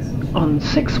Police on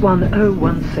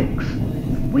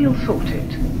 61016. We'll sort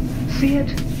it. See it,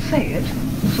 say it,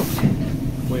 sort it.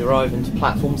 We arrive into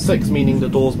platform 6, meaning the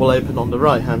doors will open on the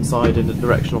right hand side in the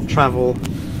direction of travel.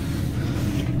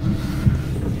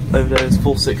 Over there is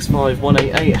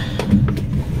 465188.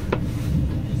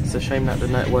 It's a shame that the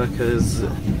networkers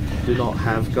do not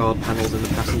have guard panels in the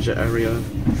passenger area,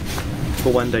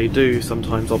 but when they do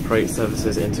sometimes operate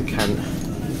services into Kent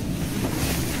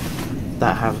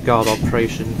that have guard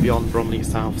operation beyond Bromley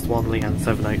South, Swanley and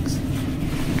Sevenoaks.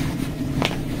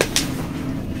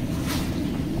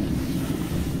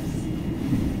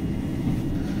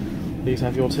 Please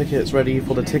have your tickets ready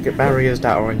for the ticket barriers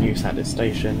that are in use at this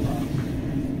station.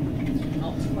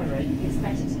 Not to worry, it's better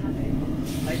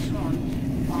Oh,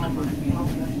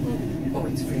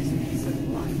 it's freezing. It's a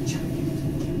life jacket.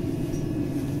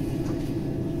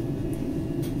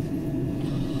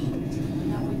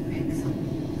 Now we pick some.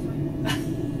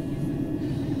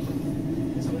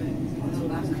 So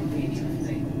that's convenient.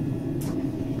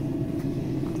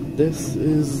 This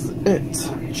is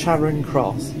it, Charing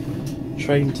Cross.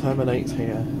 Train terminates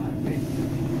here.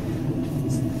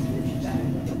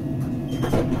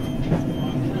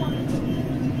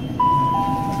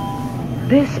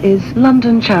 This is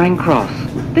London Charing Cross.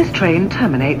 This train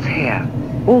terminates here.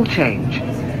 All change.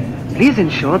 Please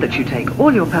ensure that you take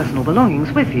all your personal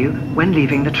belongings with you when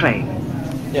leaving the train.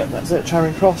 Yep, that's it,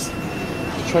 Charing Cross.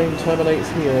 The train terminates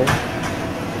here.